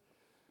us.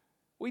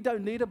 We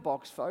don't need a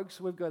box,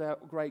 folks. We've got our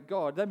great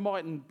God.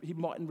 He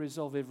mightn't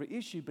resolve every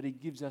issue, but he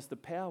gives us the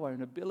power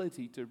and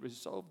ability to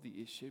resolve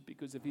the issue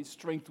because of his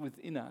strength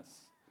within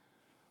us.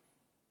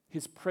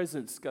 His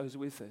presence goes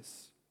with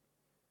us.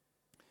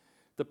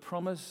 The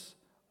promise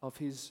of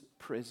his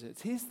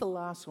presence. Here's the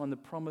last one, the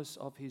promise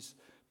of his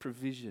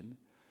provision.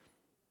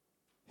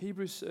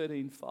 Hebrews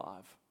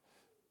 13:5.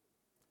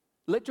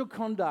 Let your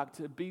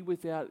conduct be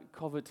without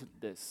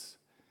covetousness.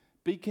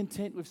 Be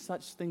content with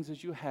such things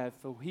as you have,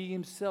 for he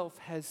himself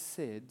has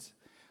said,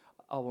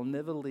 I will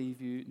never leave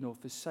you nor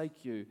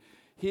forsake you.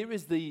 Here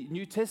is the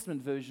New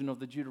Testament version of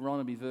the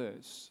Deuteronomy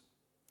verse.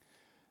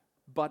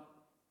 But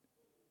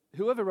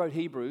whoever wrote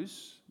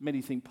Hebrews,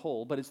 many think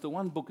Paul, but it's the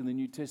one book in the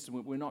New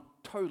Testament we're not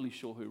totally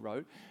sure who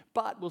wrote,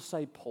 but we'll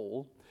say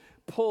Paul.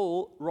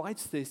 Paul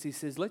writes this, he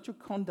says, let your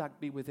conduct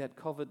be without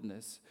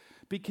covetousness.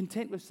 Be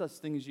content with such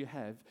things as you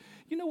have.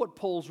 You know what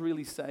Paul's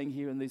really saying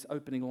here in these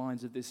opening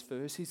lines of this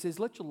verse? He says,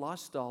 let your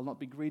lifestyle not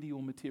be greedy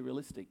or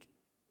materialistic.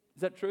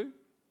 Is that true?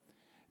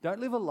 Don't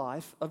live a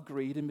life of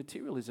greed and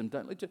materialism.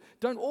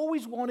 Don't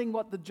always wanting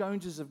what the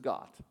Joneses have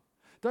got.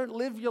 Don't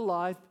live your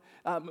life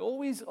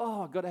always,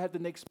 I've got to have the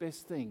next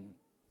best thing.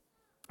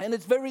 And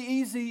it's very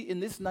easy in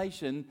this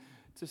nation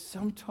to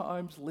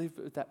sometimes live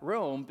at that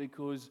realm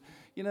because,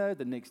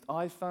 the next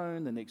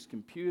iPhone, the next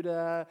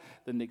computer,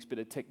 the next bit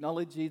of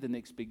technology, the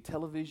next big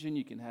television,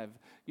 you can have,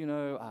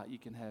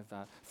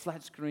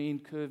 flat screen,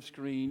 curved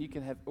screen, you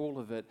can have all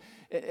of it.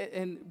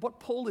 And what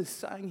Paul is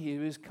saying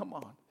here is, come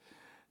on,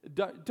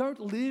 don't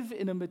live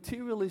in a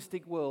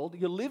materialistic world.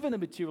 You live in a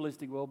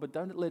materialistic world, but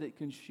don't let it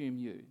consume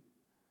you.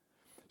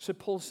 So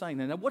Paul's saying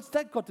that. Now, what's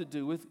that got to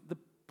do with the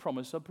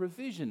promise of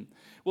provision.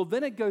 Well,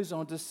 then it goes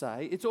on to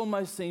say, it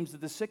almost seems that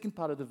the second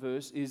part of the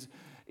verse is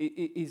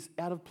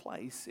out of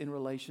place in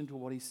relation to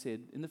what he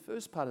said in the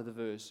first part of the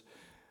verse.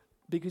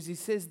 Because he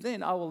says,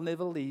 then I will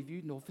never leave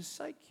you nor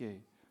forsake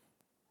you.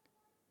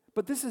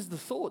 But this is the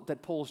thought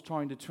that Paul's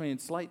trying to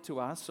translate to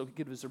us, or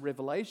give us a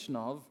revelation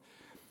of.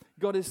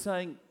 God is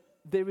saying,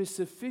 there is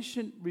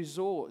sufficient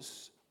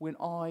resource when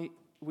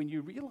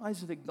you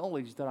realize and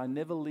acknowledge that I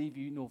never leave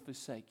you nor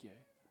forsake you.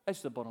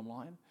 That's the bottom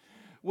line.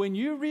 When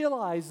you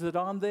realize that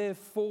I'm there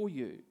for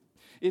you,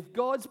 if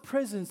God's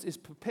presence is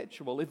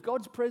perpetual, if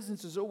God's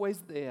presence is always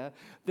there,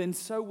 then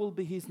so will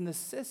be his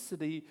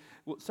necessity,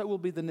 so will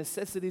be the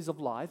necessities of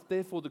life.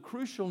 Therefore, the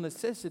crucial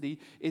necessity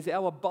is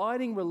our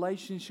abiding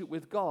relationship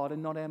with God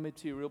and not our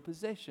material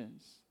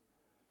possessions.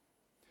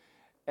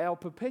 Our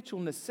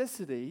perpetual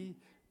necessity,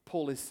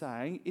 Paul is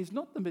saying, is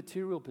not the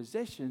material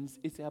possessions,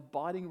 it's our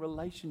abiding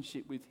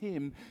relationship with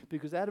him,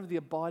 because out of the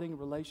abiding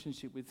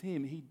relationship with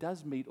him, he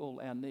does meet all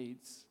our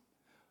needs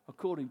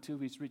according to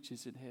his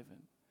riches in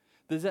heaven.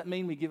 Does that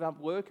mean we give up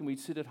work and we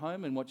sit at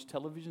home and watch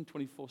television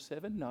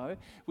 24/7? No,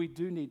 we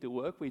do need to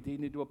work. We do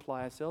need to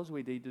apply ourselves.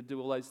 We need to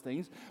do all those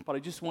things. But I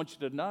just want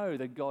you to know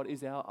that God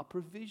is our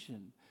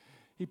provision.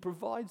 He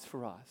provides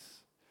for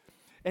us.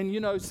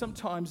 And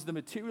sometimes the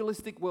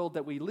materialistic world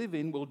that we live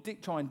in will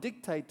try and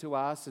dictate to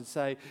us and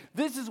say,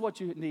 this is what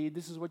you need,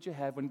 this is what you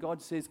have. When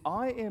God says,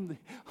 I am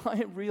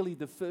really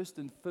the first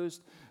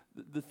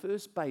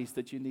base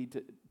that you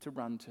need to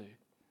run to.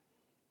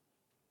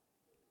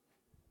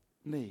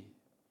 Me.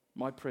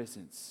 My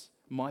presence,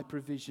 my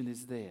provision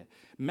is there.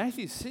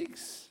 Matthew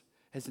 6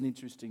 has an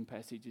interesting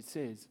passage. It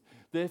says,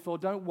 therefore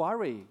don't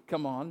worry,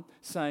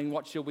 saying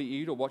what shall we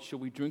eat or what shall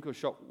we drink or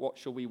what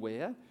shall we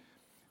wear?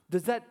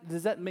 Does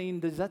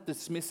that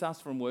dismiss us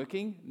from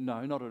working?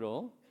 No, not at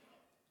all.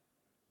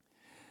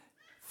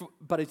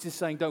 But it's just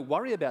saying don't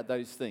worry about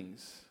those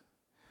things.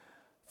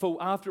 For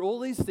after all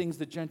these things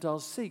the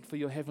Gentiles seek, for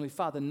your heavenly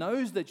Father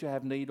knows that you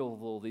have need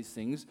of all these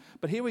things.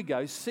 But here we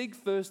go. Seek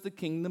first the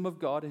kingdom of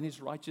God and his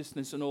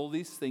righteousness, and all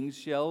these things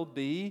shall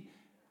be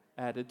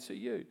added to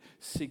you.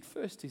 Seek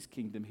first his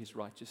kingdom, his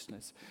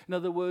righteousness. In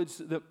other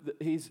words,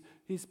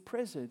 his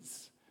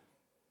presence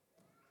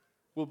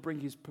will bring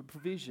his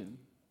provision,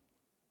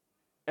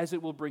 as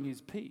it will bring his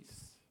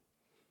peace.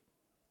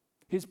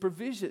 His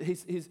provision,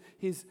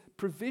 his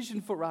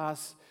provision for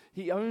us.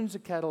 He owns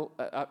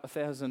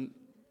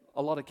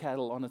a lot of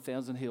cattle on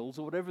 1,000 hills,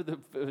 or whatever the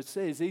verse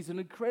says. He's an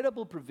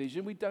incredible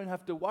provision. We don't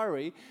have to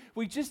worry.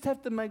 We just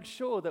have to make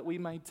sure that we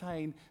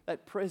maintain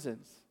that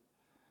presence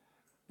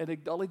and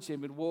acknowledge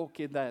him and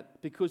walk in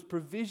that, because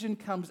provision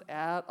comes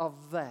out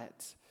of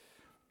that.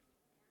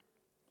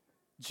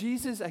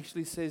 Jesus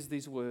actually says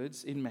these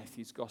words in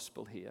Matthew's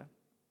gospel here.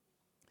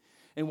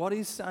 And what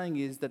he's saying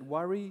is that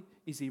worry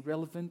is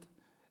irrelevant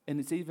and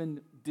it's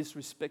even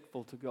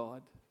disrespectful to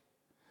God.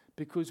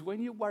 Because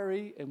when you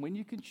worry and when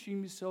you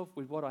consume yourself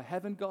with what I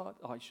haven't got,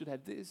 I should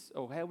have this,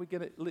 or how are we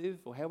going to live,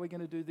 or how are we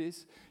going to do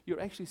this,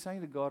 you're actually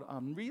saying to God,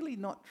 I'm really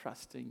not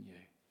trusting you.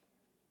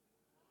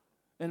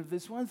 And if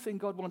there's one thing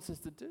God wants us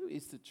to do,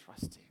 is to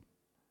trust him.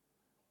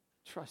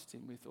 Trust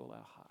him with all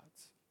our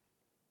hearts.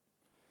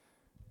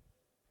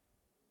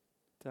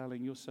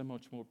 Darling, you're so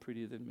much more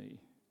prettier than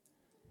me.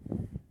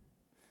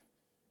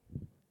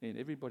 And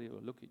everybody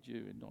will look at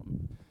you and not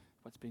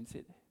what's been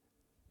said.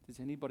 Does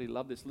anybody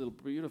love this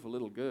beautiful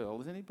little girl?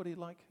 Does anybody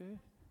like her?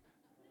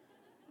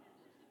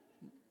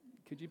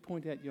 Could you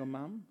point out your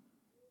mum?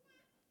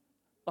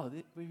 Oh,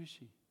 where is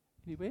she?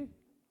 Anywhere?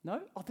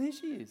 No? Oh, there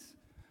she is.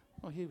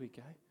 Oh, here we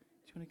go.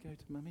 Do you want to go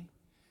to Mummy?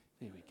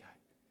 There we go.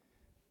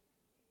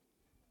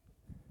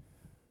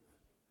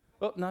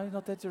 Oh, no,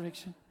 not that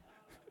direction.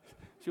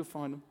 She'll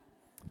find them.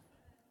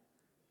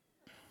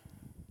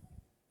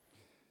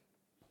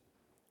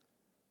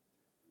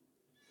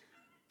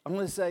 I'm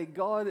going to say,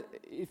 God,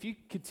 if you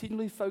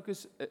continually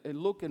focus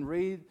and look and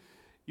read,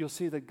 you'll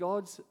see that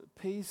God's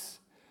peace,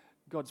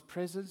 God's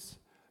presence,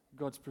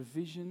 God's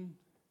provision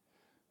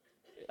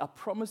are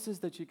promises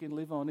that you can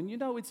live on. And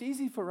it's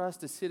easy for us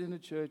to sit in a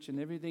church and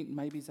everything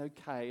maybe is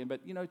okay. But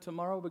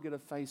tomorrow we're going to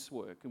face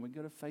work and we're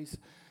going to face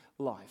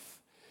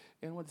life.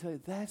 And I want to tell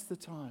you, that's the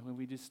time when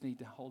we just need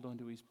to hold on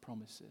to his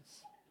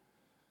promises.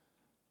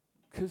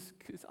 Because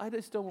I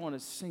just don't want to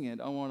sing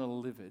it, I want to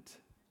live it.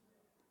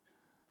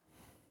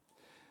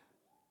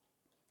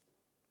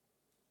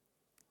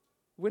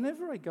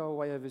 Whenever I go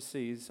away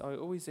overseas, I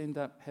always end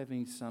up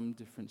having some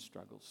different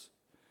struggles.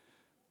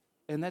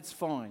 And that's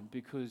fine,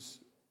 because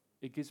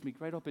it gives me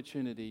great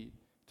opportunity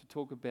to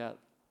talk about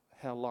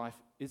how life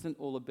isn't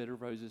all a bed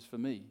of roses for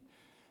me.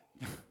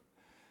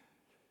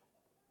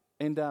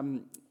 And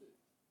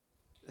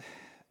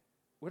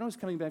when I was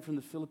coming back from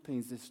the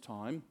Philippines this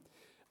time,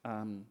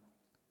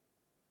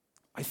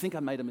 I think I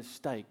made a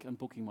mistake on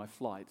booking my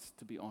flights,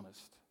 to be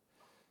honest.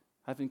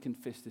 I haven't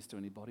confessed this to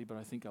anybody, but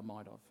I think I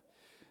might have.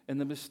 And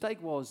the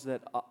mistake was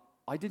that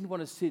I didn't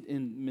want to sit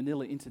in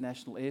Manila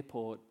International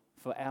Airport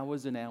for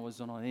hours and hours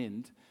on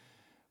end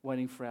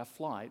waiting for our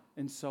flight.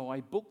 And so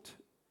I booked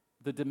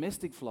the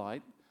domestic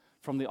flight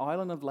from the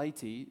island of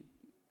Leyte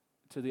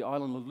to the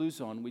island of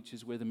Luzon, which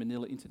is where the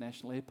Manila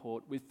International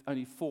Airport, with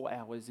only 4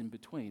 hours in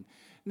between.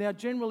 Now,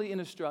 generally in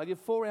Australia,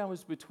 4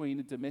 hours between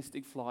a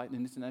domestic flight and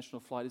an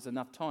international flight is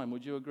enough time.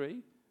 Would you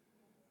agree?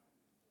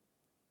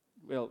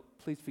 Well,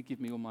 please forgive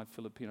me, all my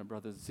Filipino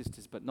brothers and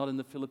sisters, but not in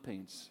the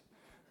Philippines.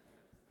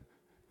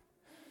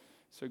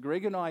 So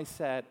Greg and I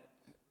sat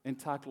in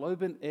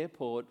Tacloban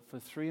Airport for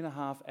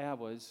 3.5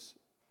 hours,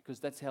 because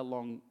that's how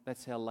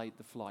late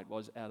the flight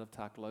was out of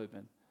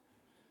Tacloban.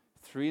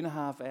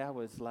 3.5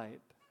 hours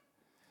late.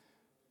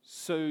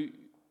 So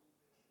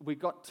we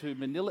got to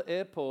Manila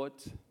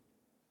Airport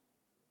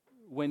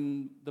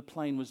when the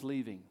plane was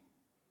leaving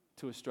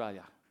to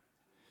Australia.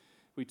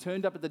 We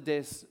turned up at the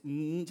desk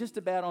just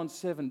about on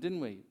 7, didn't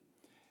we?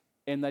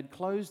 And they'd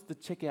closed the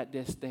checkout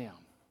desk down.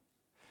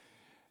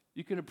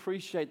 You can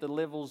appreciate the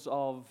levels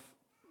of,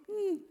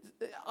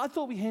 I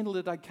thought we handled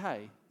it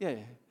okay. Yeah,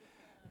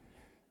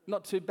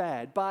 not too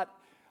bad. But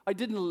I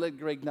didn't let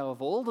Greg know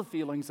of all the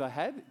feelings I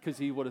had, because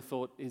he would have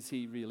thought, is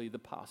he really the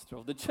pastor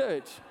of the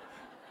church?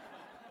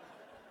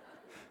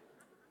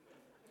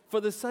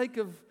 For the sake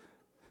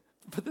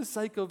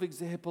of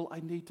example, I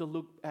need to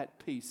look at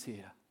peace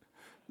here.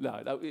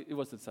 No, it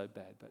wasn't so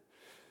bad, but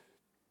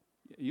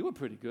you were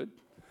pretty good.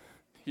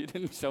 You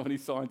didn't show any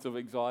signs of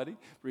anxiety,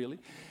 really.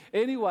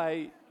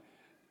 Anyway,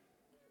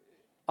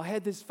 I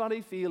had this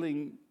funny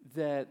feeling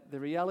that the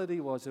reality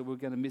was that we were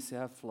going to miss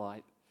our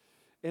flight.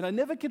 And I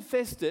never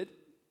confessed it,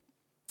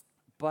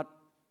 but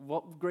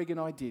what Greg and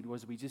I did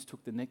was we just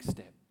took the next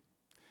step.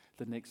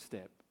 And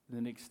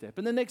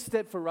the next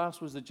step for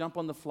us was to jump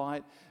on the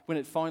flight when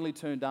it finally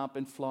turned up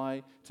and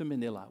fly to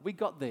Manila. We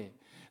got there.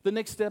 The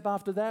next step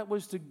after that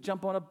was to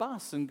jump on a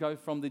bus and go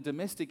from the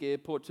domestic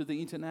airport to the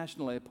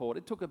international airport.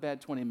 It took about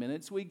 20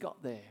 minutes. We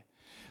got there.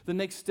 The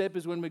next step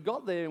is when we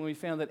got there and we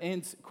found that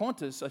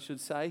Qantas, I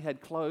should say,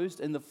 had closed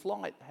and the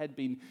flight had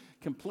been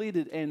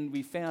completed, and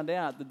we found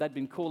out that they'd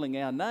been calling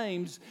our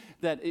names,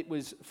 that it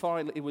was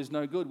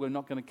no good. We're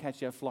not going to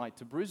catch our flight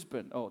to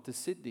Brisbane or to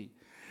Sydney.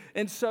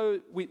 And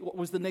so what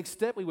was the next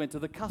step? We went to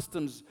the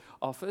customs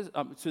office,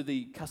 to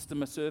the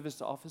customer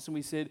service office, and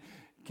we said,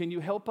 can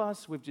you help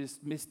us? We've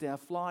just missed our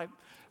flight.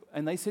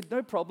 And they said,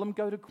 no problem,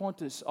 go to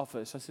Qantas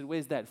office. I said,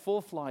 where's that?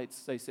 4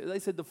 flights, they said. They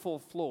said the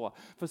 4th floor.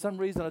 For some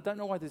reason, I don't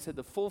know why they said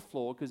the 4th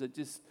floor, because it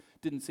just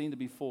didn't seem to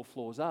be 4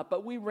 floors up.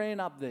 But we ran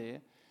up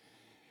there,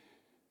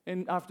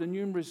 and after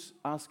numerous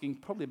asking,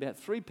 probably about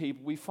 3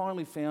 people, we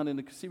finally found in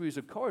a series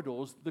of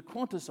corridors the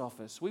Qantas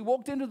office. We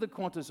walked into the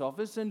Qantas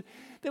office, and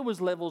there was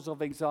levels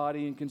of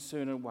anxiety and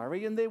concern and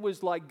worry, and there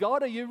was like,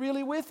 God, are you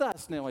really with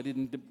us? Now, I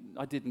didn't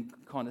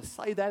kind of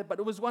say that, but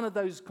it was one of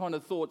those kind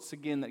of thoughts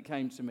again that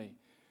came to me.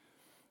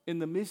 In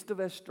the midst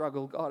of our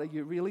struggle, God, are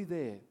you really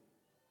there?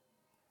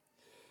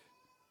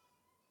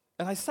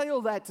 And I say all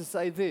that to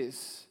say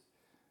this,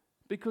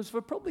 because for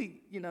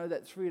probably,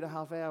 that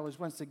 3.5 hours,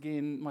 once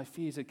again, my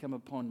fears had come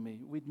upon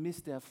me. We'd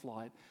missed our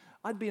flight.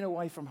 I'd been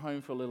away from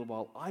home for a little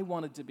while. I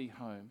wanted to be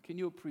home. Can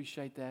you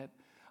appreciate that?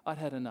 I'd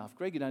had enough.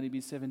 Greg had only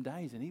been 7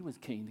 days, and he was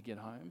keen to get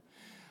home.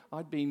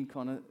 I'd been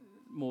kind of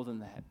more than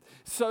that.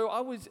 So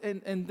I was,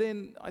 and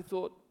then I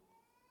thought,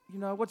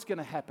 what's going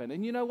to happen?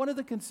 And one of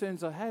the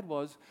concerns I had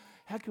was,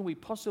 how can we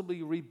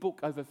possibly rebook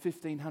over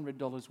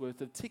 $1,500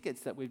 worth of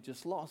tickets that we've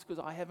just lost,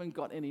 because I haven't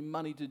got any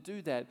money to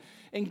do that?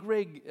 And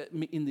Greg,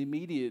 in the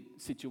immediate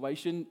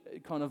situation,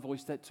 kind of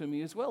voiced that to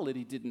me as well, that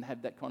he didn't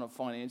have that kind of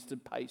finance to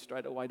pay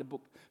straight away to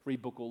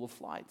rebook all the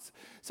flights.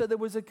 So there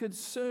was a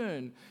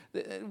concern.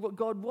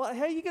 God,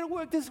 how are you going to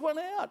work this one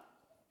out?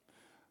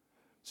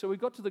 So we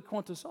got to the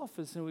Qantas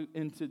office,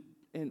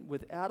 and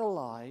without a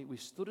lie, we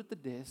stood at the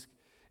desk,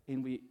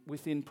 and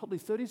within probably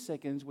 30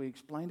 seconds, we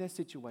explained our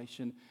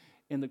situation.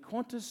 And the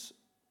Qantas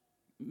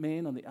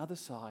man on the other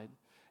side,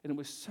 and it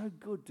was so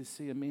good to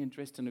see a man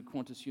dressed in a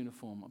Qantas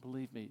uniform,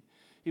 believe me.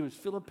 He was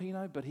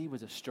Filipino, but he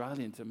was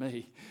Australian to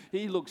me.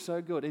 He looked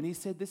so good. And he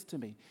said this to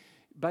me,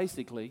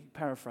 basically,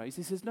 paraphrase,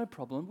 he says, no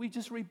problem, we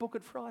just rebook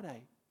it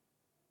Friday.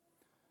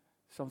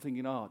 So I'm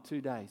thinking,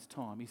 2 days'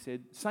 time. He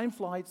said, same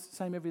flights,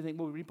 same everything,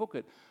 we'll rebook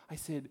it. I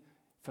said,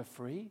 for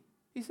free?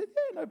 He said,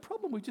 yeah, no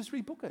problem, we just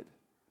rebook it.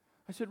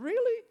 I said,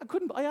 really?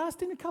 I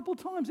asked him a couple of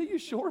times, are you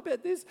sure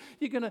about this?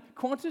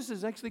 Qantas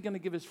is actually going to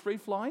give us free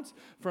flights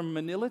from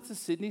Manila to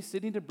Sydney,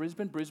 Sydney to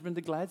Brisbane, Brisbane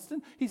to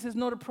Gladstone. He says,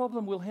 not a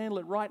problem, we'll handle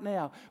it right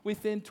now.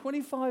 Within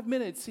 25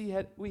 minutes,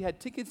 we had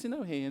tickets in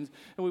our hands,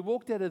 and we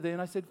walked out of there,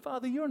 and I said,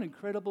 Father, you're an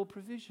incredible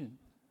provision.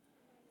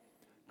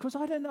 Because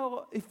I don't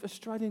know if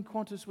Australian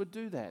Qantas would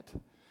do that.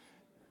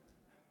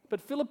 But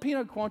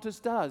Filipino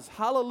Qantas does.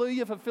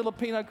 Hallelujah for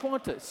Filipino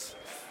Qantas.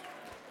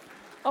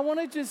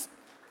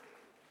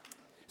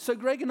 So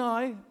Greg and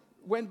I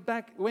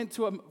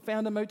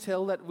found a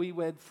motel that we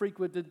had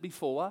frequented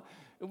before.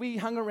 We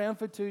hung around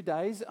for 2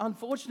 days.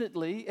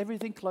 Unfortunately,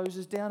 everything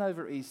closes down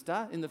over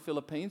Easter in the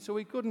Philippines, so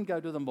we couldn't go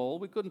to the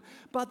mall.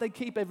 But they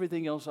keep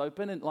everything else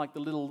open, and like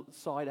the little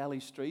side alley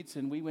streets,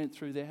 and we went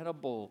through there, had a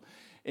ball.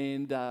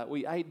 And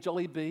we ate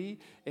Jollibee,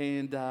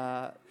 and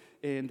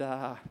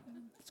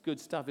it's good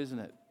stuff, isn't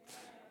it?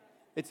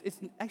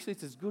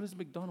 It's as good as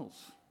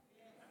McDonald's.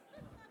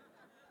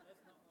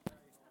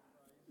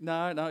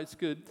 No, it's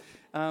good.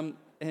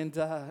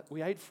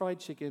 We ate fried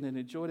chicken and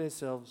enjoyed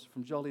ourselves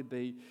from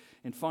Jollibee,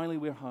 and finally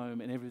we're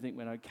home and everything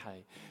went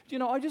okay.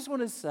 I just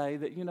want to say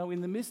that,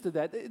 in the midst of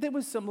that, there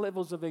was some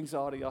levels of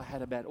anxiety I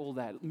had about all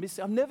that.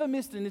 I've never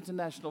missed an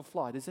international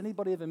flight. Has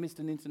anybody ever missed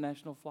an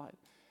international flight?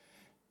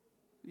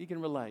 You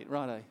can relate,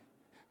 right?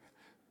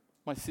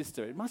 My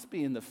sister, it must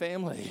be in the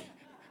family.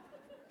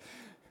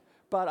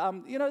 But,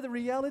 the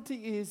reality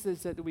is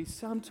that we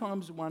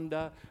sometimes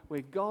wonder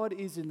where God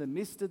is in the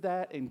midst of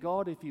that. And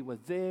God, if you were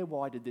there,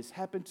 why did this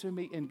happen to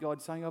me? And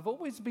God saying, I've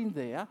always been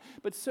there,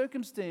 but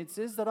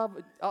circumstances that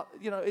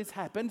it's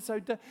happened. So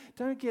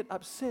don't get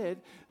upset.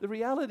 The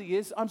reality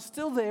is I'm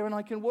still there and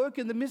I can work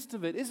in the midst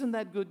of it. Isn't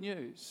that good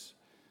news?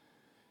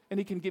 And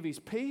He can give His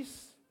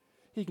peace.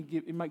 He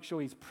can make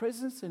sure His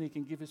presence, and He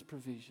can give His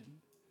provision.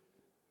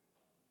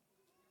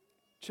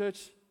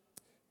 Church,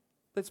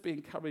 let's be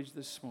encouraged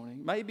this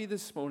morning. Maybe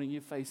this morning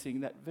you're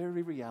facing that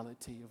very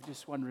reality of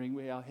just wondering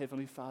where our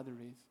Heavenly Father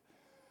is.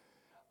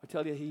 I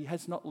tell you, He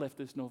has not left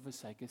us nor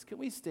forsaken us. Can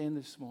we stand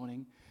this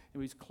morning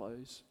and we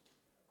close?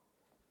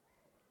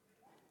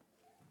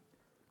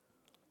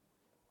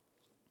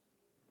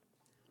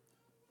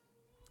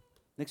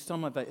 Next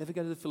time I ever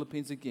go to the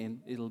Philippines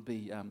again, it'll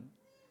be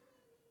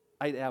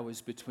 8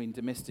 hours between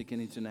domestic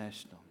and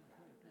international.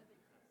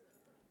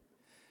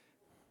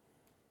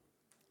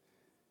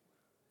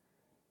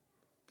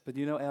 But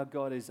our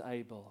God is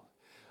able.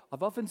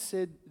 I've often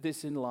said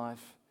this in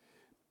life.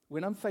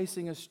 When I'm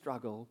facing a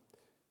struggle,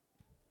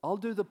 I'll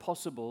do the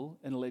possible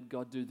and let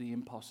God do the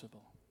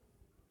impossible.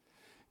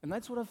 And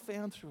that's what I've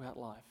found throughout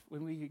life.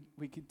 When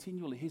we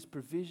continually, His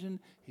provision,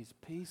 His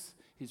peace,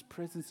 His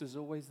presence is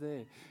always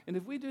there. And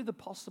if we do the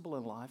possible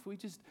in life, we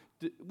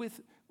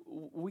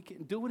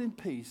can do it in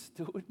peace,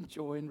 do it in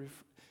joy, and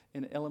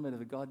an element of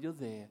the God, you're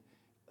there.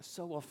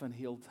 So often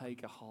He'll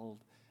take a hold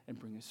and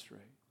bring us through.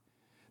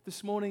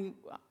 This morning,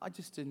 I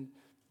just want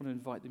to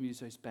invite the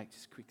musos back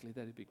just quickly.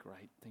 That'd be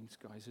great. Thanks,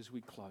 guys, as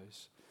we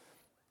close.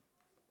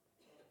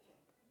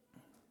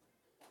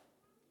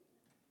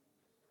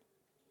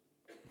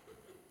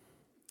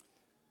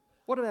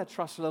 What are our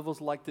trust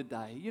levels like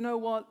today? You know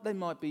what? They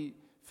might be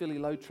fairly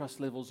low trust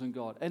levels in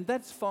God. And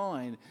that's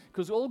fine,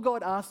 because all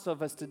God asks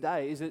of us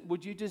today is that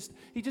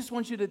He just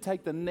wants you to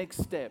take the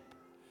next step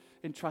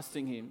in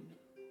trusting Him.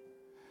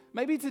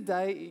 Maybe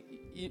today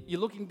you're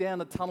looking down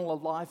a tunnel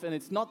of life and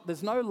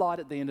there's no light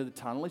at the end of the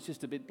tunnel, it's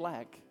just a bit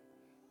black.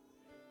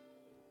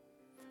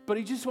 But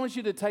He just wants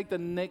you to take the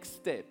next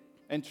step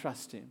and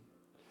trust Him.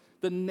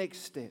 The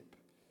next step.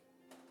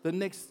 The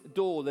next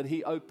door that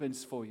He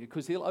opens for you,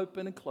 because He'll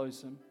open and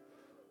close them.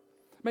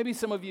 Maybe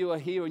some of you are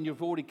here and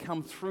you've already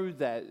come through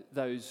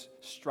those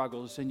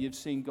struggles and you've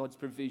seen God's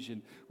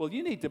provision. Well,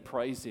 you need to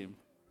praise Him.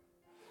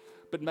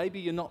 But maybe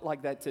you're not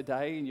like that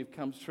today and you've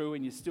come through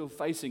and you're still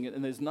facing it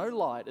and there's no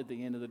light at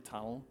the end of the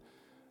tunnel.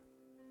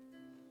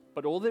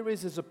 But all there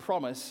is a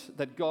promise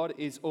that God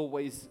is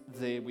always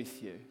there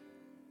with you.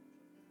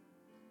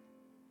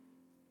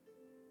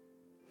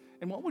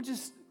 And what we'll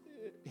just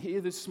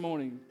hear this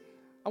morning,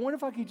 I wonder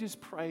if I could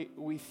just pray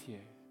with you.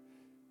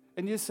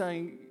 And you're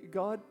saying,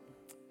 God,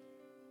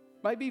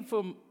 maybe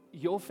for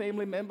your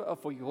family member or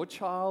for your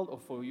child or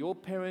for your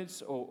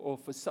parents or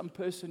for some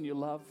person you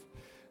love,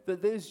 that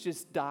there's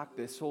just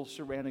darkness all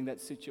surrounding that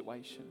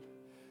situation.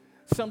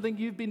 Something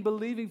you've been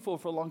believing for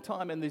a long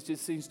time and there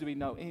just seems to be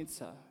no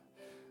answer.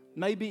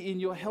 Maybe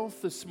in your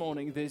health this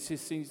morning, there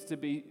just seems to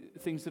be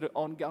things that are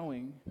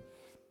ongoing.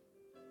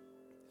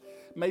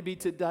 Maybe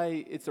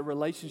today it's a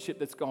relationship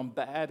that's gone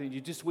bad and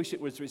you just wish it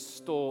was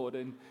restored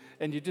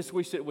and you just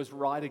wish it was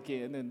right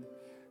again.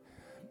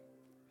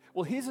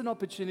 Well, here's an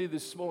opportunity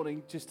this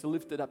morning just to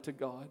lift it up to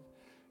God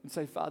and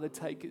say, Father,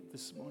 take it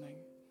this morning.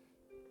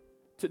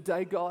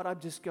 Today, God, I'm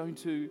just going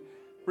to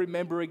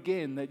remember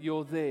again that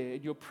you're there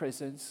in your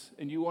presence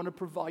and you want to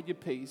provide your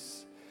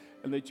peace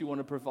and that you want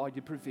to provide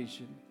your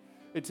provision.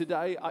 And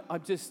today,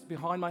 I'm just,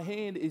 behind my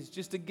hand is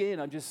just again,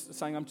 I'm just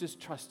saying, I'm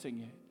just trusting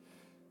you.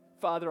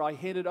 Father, I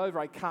hand it over.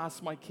 I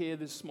cast my care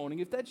this morning.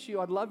 If that's you,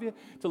 I'd love you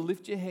to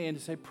lift your hand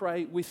and say,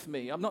 pray with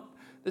me. I'm not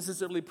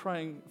necessarily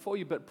praying for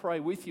you, but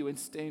pray with you and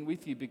stand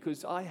with you,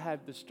 because I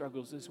have the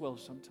struggles as well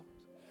sometimes.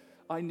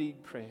 I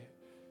need prayer.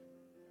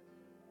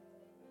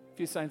 If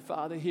you're saying,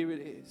 Father, here it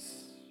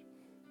is.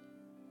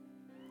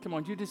 Come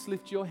on, you just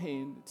lift your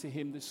hand to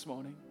Him this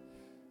morning.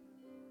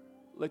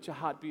 Let your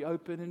heart be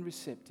open and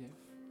receptive.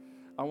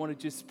 I want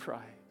to just pray.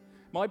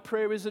 My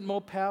prayer isn't more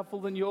powerful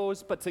than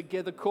yours, but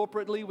together,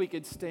 corporately, we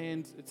can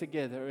stand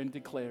together and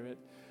declare it,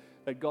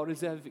 that God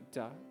is our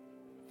victor.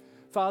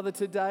 Father,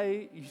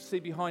 today, you see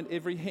behind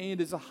every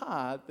hand is a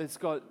heart that's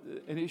got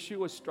an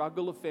issue, a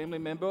struggle, a family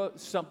member,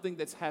 something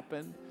that's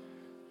happened.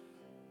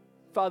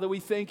 Father, we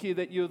thank you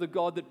that you're the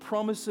God that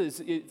promises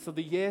it for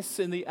the yes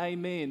and the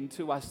amen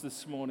to us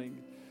this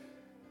morning.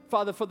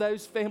 Father, for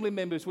those family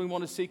members we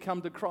want to see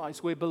come to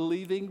Christ, we're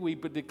believing, we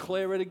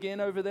declare it again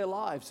over their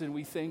lives, and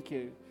we thank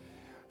you.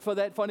 for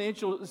that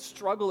financial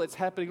struggle that's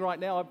happening right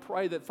now. I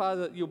pray that,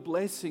 Father, your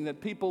blessing, that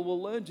people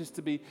will learn just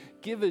to be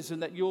givers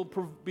and that you'll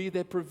be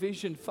their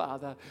provision,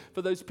 Father,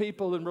 for those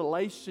people in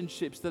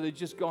relationships that have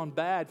just gone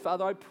bad.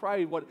 Father, I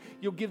pray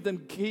you'll give them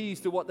keys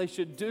to what they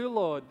should do,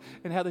 Lord,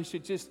 and how they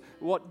should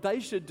what they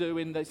should do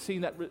in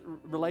seeing that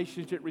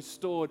relationship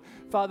restored.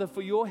 Father,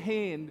 for your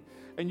hand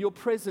and your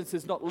presence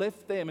has not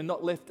left them and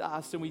not left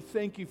us. And we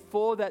thank you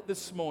for that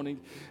this morning.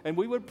 And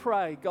we would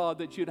pray, God,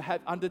 that you'd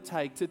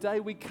undertake. Today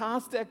we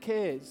cast our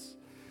cares.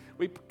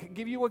 We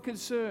give you our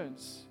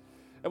concerns.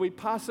 And we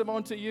pass them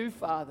on to you,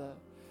 Father.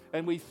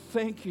 And we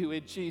thank you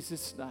in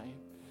Jesus' name.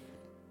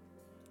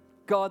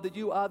 God, that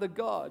you are the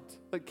God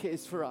that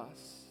cares for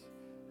us.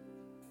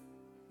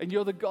 And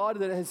you're the God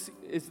that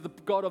is the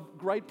God of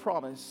great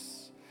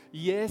promise.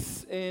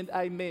 Yes and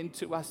amen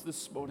to us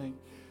this morning.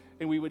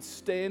 And we would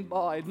stand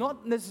by,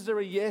 not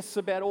necessarily yes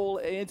about all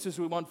answers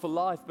we want for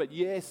life, but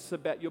yes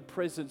about your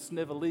presence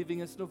never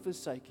leaving us nor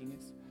forsaking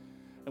us.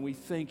 And we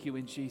thank you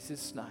in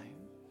Jesus' name.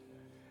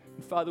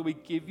 And Father, we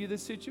give you the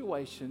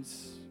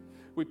situations.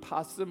 We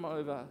pass them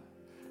over.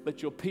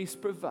 Let your peace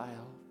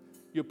prevail,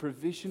 your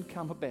provision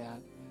come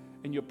about,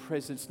 and your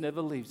presence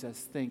never leaves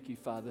us. Thank you,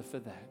 Father, for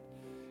that.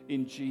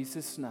 In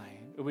Jesus'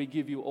 name, we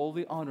give you all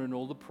the honor and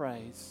all the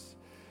praise.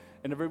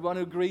 And everyone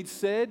who agreed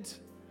said,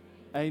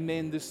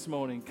 amen this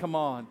morning. Come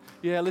on.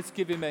 Yeah, let's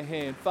give him a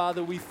hand.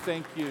 Father, we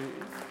thank you.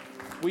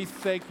 We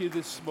thank you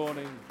this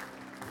morning.